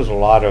yeah, there was a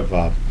lot of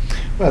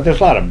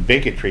there's a lot of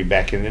bigotry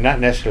back in there, not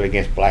necessarily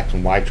against blacks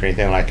and whites or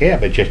anything like that,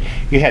 but just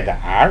you had the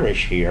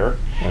Irish here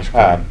That's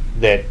correct.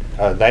 that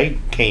they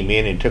came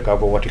in and took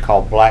over what they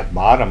call Black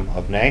Bottom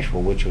of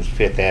Nashville, which was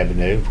 5th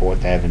Avenue and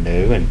 4th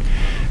Avenue, and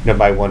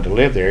nobody wanted to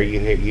live there.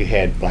 You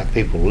had black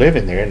people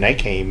living there, and they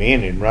came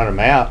in and run them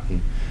out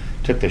and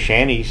took the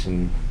shanties,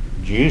 and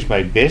Jews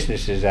made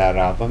businesses out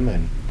of them,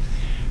 and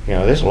you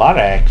know there's a lot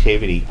of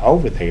activity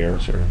over there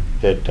Sure.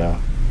 that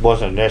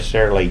wasn't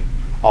necessarily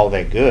all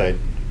that good.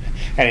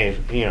 And it,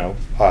 you know,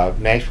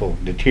 Nashville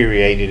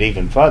deteriorated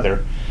even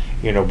further,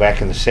 you know,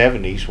 back in the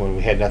 70s when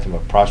we had nothing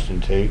but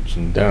prostitutes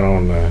and Down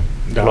on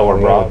down Lower on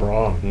Broad.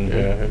 Broad. Mhm. Yeah,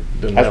 it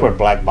didn't that's have where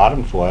Black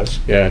Bottoms was.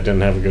 Yeah, it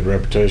didn't have a good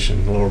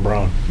reputation, Lower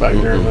Broad, back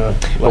there in the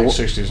late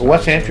 60s. and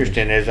What's early 70s.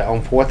 interesting is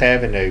on 4th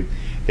Avenue,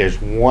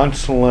 there's one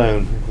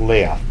saloon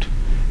left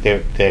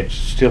that's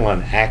still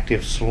an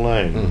active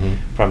saloon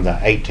from the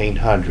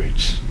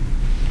 1800s.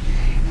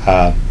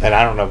 And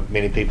I don't know if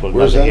many people know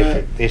Where's the that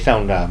history. It's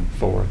on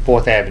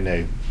 4th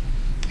Avenue.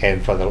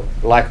 And for the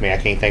like me, I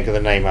can't think of the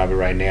name of it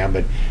right now,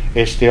 but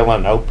it's still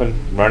an open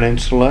running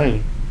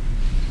saloon.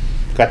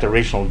 Got the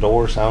original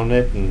doors on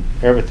it and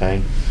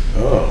everything.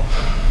 Oh,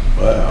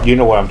 wow. You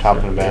know what I'm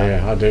talking about.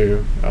 Yeah, I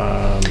do.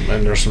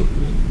 And there's some.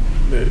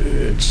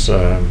 It's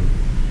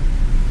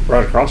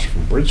right across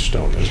from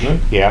Bridgestone, isn't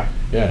it? Yeah.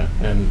 Yeah,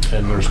 and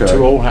there's Okay.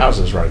 2 old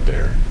houses right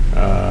there.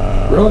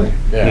 Really?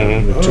 Yeah,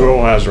 Mhm. the 2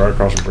 old houses right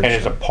across from Bridgestone. And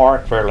there's a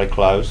park fairly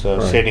close, a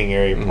Right. sitting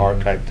area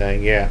park type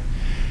thing. Yeah.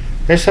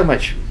 There's so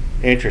much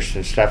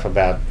interesting stuff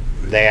about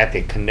that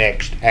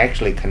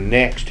actually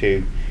connects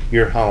to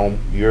your home,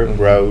 your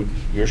road,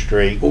 your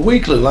street. Well,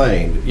 Weekly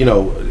Lane, you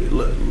know,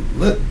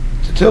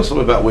 tell us a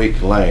little about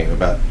Weekly Lane,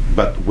 about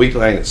Weekly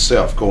Lane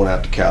itself, going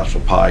out to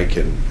Castle Pike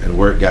and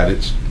where it got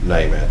its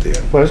name at then.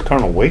 Well, it's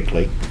Colonel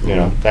Weekly, you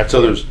know. That's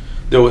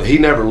So he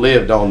never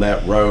lived on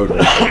that road or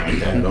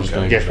anything like that.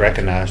 Okay. just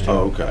recognized him. Oh,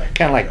 okay.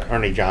 Kind of like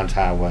Ernie John's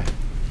Highway.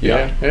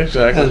 Yeah, That's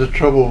exactly. the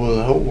trouble with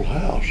the whole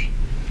house.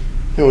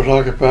 It was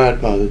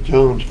occupied by the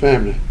Jones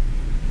family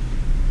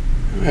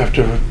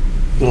after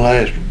the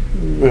last,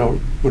 well,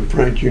 when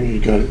Frank Jr.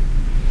 got it.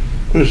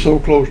 But it's so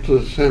close to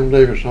the Sam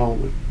Davis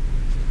home. And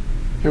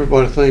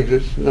everybody thinks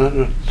it's not.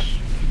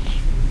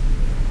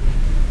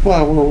 Why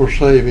I want to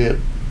save it?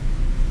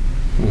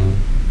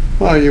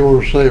 Why you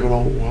want to save an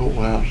old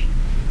house?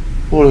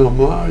 One of them,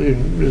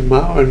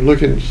 and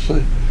looking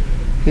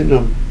in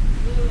the,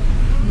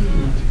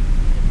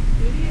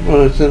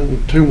 well, it's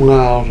in 2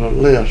 miles or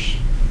less,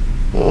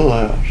 the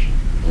other house.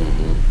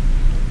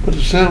 But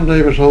the Sam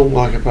Davis home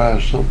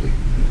occupies something,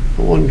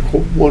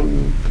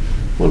 one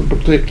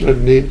particular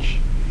niche,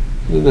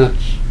 and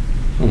that's,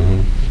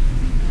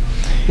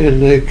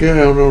 and they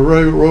go on a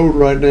road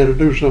right now to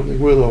do something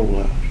with the old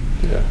house.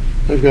 Yeah.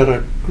 They've got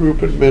a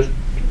group that met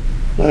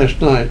last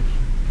night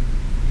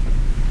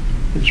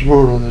in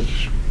Smyrna that's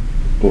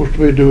supposed to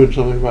be doing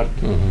something about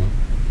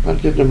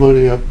getting the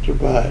money up to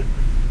buy it.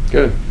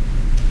 Good.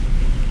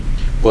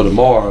 Well,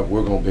 tomorrow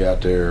we're going to be out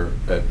there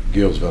at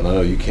Gillsville. I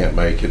know you can't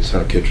make it.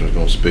 Senator Ketron's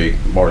going to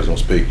speak. Marty's going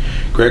to speak.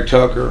 Greg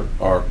Tucker,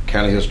 our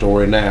county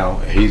historian now,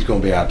 he's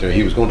going to be out there.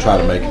 He was going to try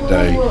to make it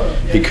today.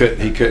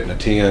 He couldn't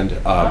attend.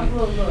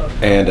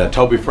 And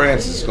Toby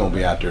Francis is going to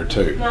be out there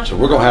too. So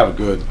we're going to have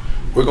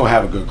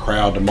a good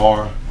crowd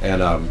tomorrow,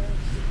 and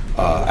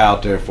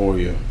out there for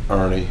you,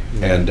 Ernie.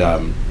 And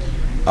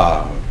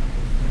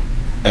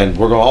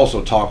we're going to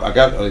also talk. I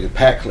got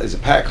Pat. Is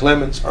it Pat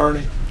Clemens,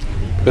 Ernie?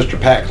 Mr.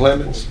 Pat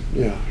Clemens.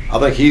 Yeah. I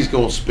think he's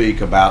going to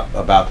speak about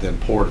the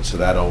importance of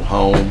that old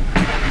home,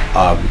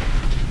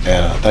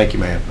 and thank you,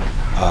 man,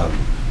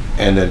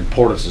 and the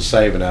importance of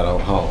saving that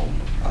old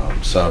home.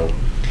 So,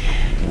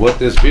 what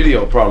this video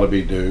will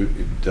probably be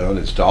done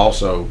is to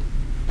also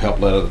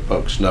help let other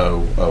folks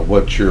know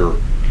what your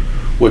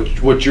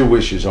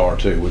wishes are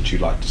too, what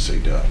you'd like to see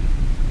done.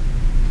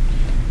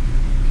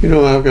 You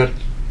know, I've got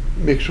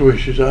mixed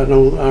wishes. I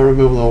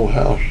remember the old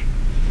house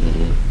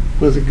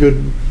with a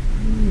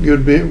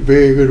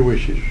very good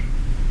wishes,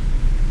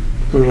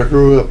 because I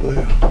grew up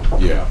there.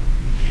 Yeah.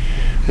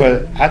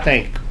 Well, I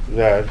think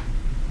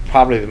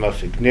probably the most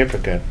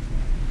significant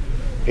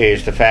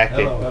is the fact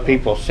that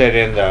people sit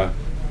in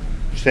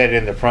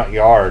the front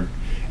yard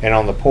and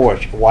on the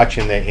porch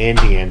watching the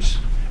Indians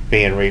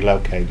being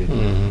relocated.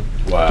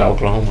 Wow. To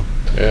Oklahoma.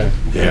 Yeah.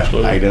 Yeah.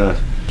 How you doing?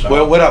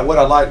 Well, what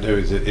I like to do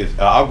is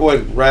I'll go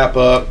ahead and wrap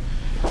up.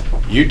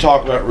 You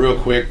talk about real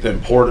quick the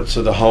importance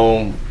of the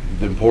home,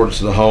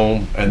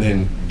 and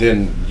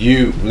then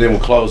we'll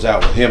close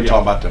out with him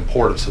talking about the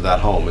importance of that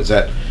home. Is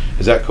that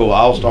cool?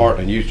 I'll start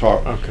and you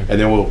talk, okay, and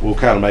then we'll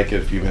kind of make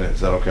it a few minutes.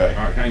 Is that okay?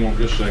 All right, hang on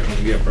just a second. Let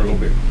me get up for a little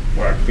bit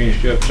while I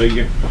finish up. See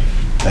you.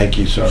 Thank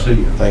you, sir. See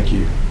you. Thank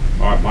you.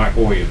 All right, Mike,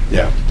 go ahead.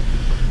 Yeah.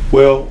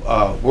 Well,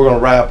 we're going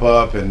to wrap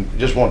up and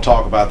just want to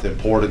talk about the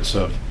importance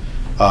of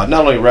not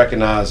only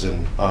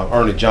recognizing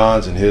Ernie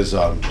Johns and his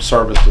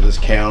service to this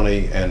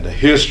county and the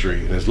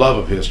history and his love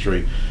of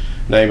history,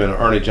 naming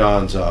Ernie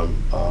Johns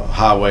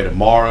Highway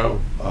tomorrow,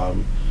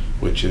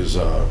 which is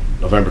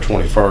November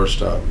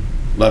 21st,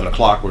 11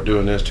 o'clock. We're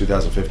doing this,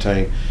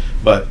 2015.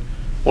 But I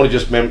want to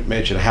just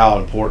mention how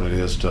important it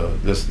is to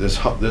this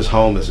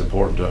home that's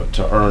important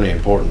to Ernie,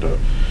 important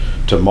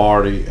to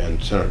Marty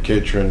and Senator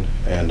Ketron,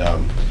 and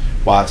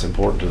why it's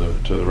important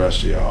to the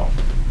rest of y'all.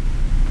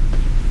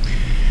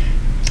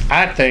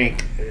 I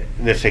think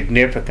the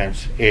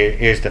significance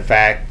is the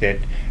fact that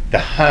the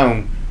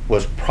home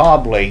was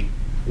probably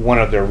one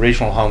of the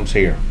original homes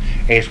here.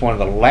 It's one of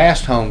the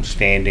last homes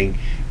standing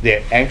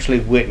that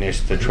actually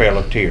witnessed the Trail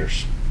of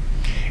Tears.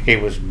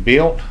 It was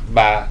built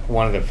by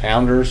one of the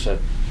founders,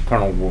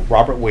 Colonel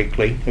Robert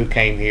Weekly, who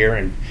came here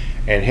and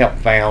helped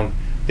found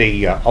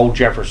the old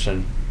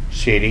Jefferson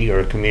city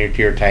or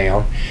community or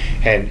town,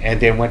 and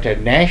then went to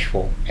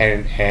Nashville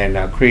and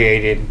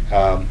created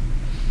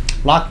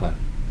Luffman,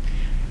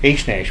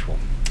 East Nashville.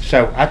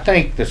 So I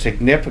think the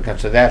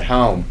significance of that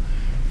home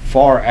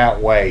far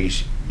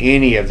outweighs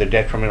any of the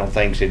detrimental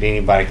things that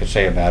anybody could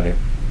say about it.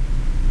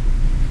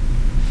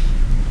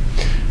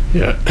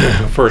 Yeah.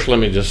 First, let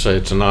me just say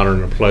it's an honor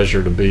and a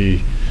pleasure to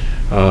be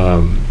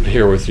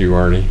here with you,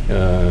 Ernie.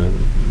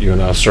 You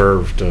and I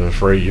served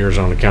for 8 years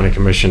on the county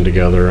commission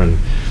together, and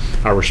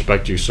I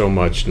respect you so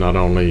much, not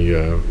only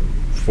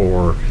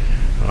for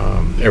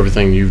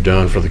everything you've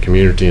done for the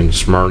community in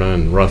Smyrna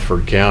and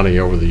Rutherford County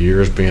over the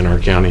years, being our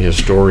county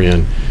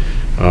historian,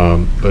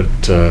 but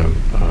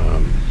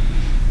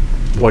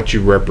what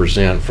you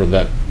represent for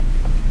that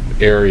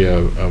area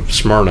of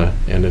Smyrna.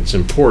 And it's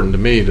important to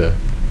me to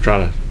try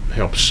to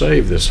help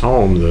save this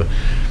home, the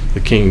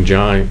King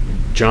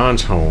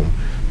John's home,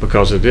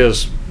 because it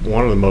is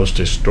one of the most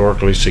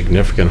historically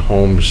significant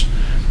homes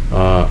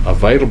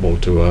available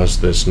to us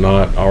that's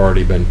not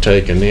already been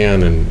taken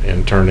in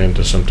and turned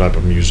into some type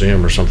of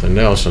museum or something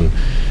else. And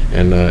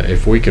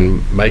if we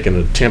can make an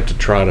attempt to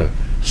try to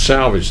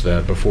salvage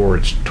that before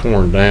it's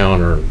torn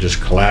down or just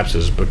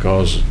collapses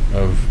because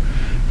of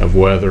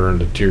weather and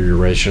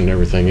deterioration and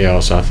everything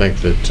else, I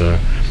think that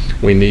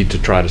we need to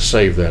try to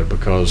save that,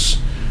 because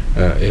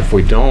if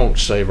we don't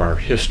save our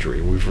history,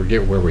 we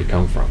forget where we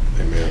come from.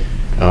 Amen.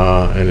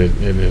 And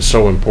it is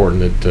so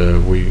important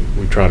that we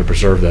try to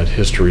preserve that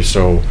history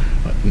so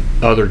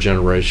other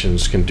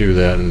generations can do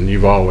that. And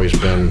you've always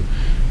been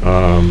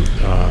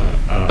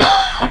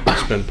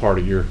it's been part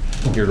of your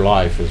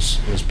life is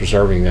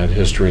preserving that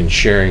history and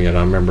sharing it. I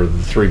remember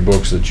the 3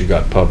 books that you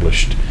got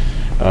published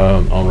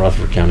on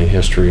Rutherford County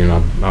history, and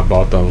I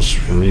bought those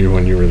from you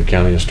when you were the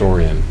county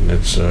historian.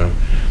 It's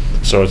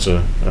so it's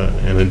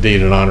and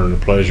indeed an honor and a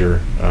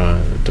pleasure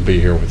to be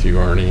here with you,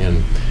 Ernie,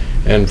 and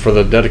for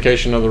the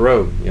dedication of the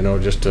road,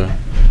 just to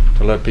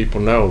let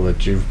people know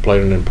that you've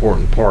played an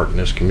important part in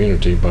this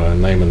community by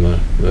naming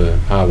the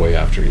highway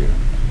after you.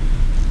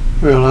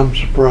 Well, I'm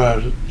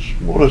surprised.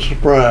 What a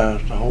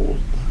surprise, the whole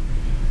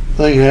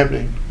thing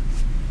happening.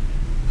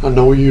 I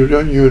know you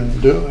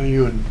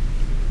and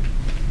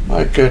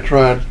Mike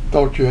Ketron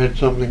thought you had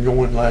something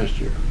going last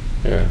year.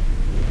 Yeah.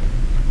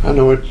 I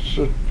know it's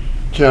a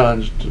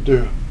challenge to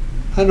do.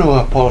 I know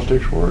how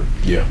politics work.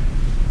 Yeah.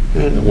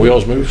 And The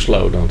wheels move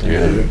slow, don't they?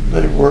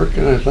 they work,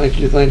 and I think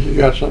you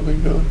got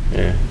something done,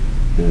 Yeah.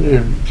 and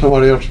then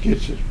somebody else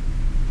gets it.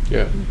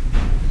 Yeah.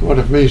 What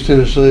if East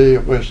Tennessee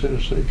or West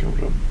Tennessee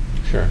comes up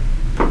Sure.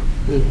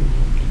 and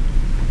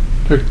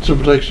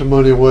take some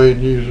money away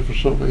and use it for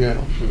something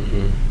else?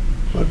 Mm-hmm.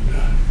 But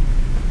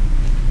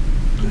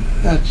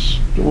that's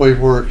the way it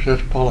works.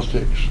 That's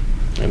politics.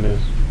 It is.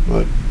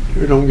 But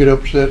you don't get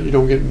upset. You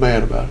don't get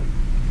mad about it.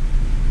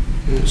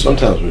 And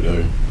Sometimes we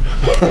do.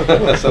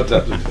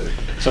 Sometimes we do.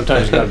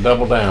 Sometimes you got to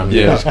double down.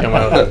 You Yeah. just come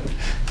out a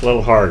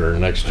little harder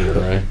next year,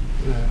 right?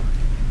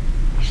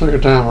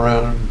 second time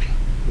around,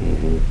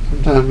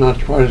 sometimes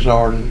not quite as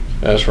hard.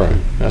 That's right.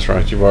 That's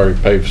right. You've already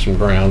paved some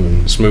ground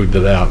and smoothed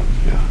it out.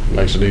 Yeah.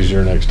 Makes it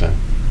easier next time.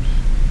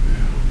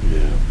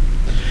 Yeah.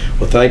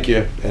 Well, thank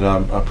you, and I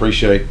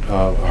appreciate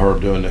her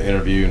doing the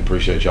interview, and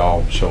appreciate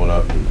y'all showing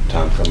up and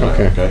time coming out.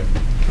 Okay. Okay.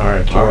 All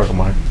right. You're welcome,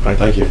 Mike.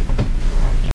 Thank you.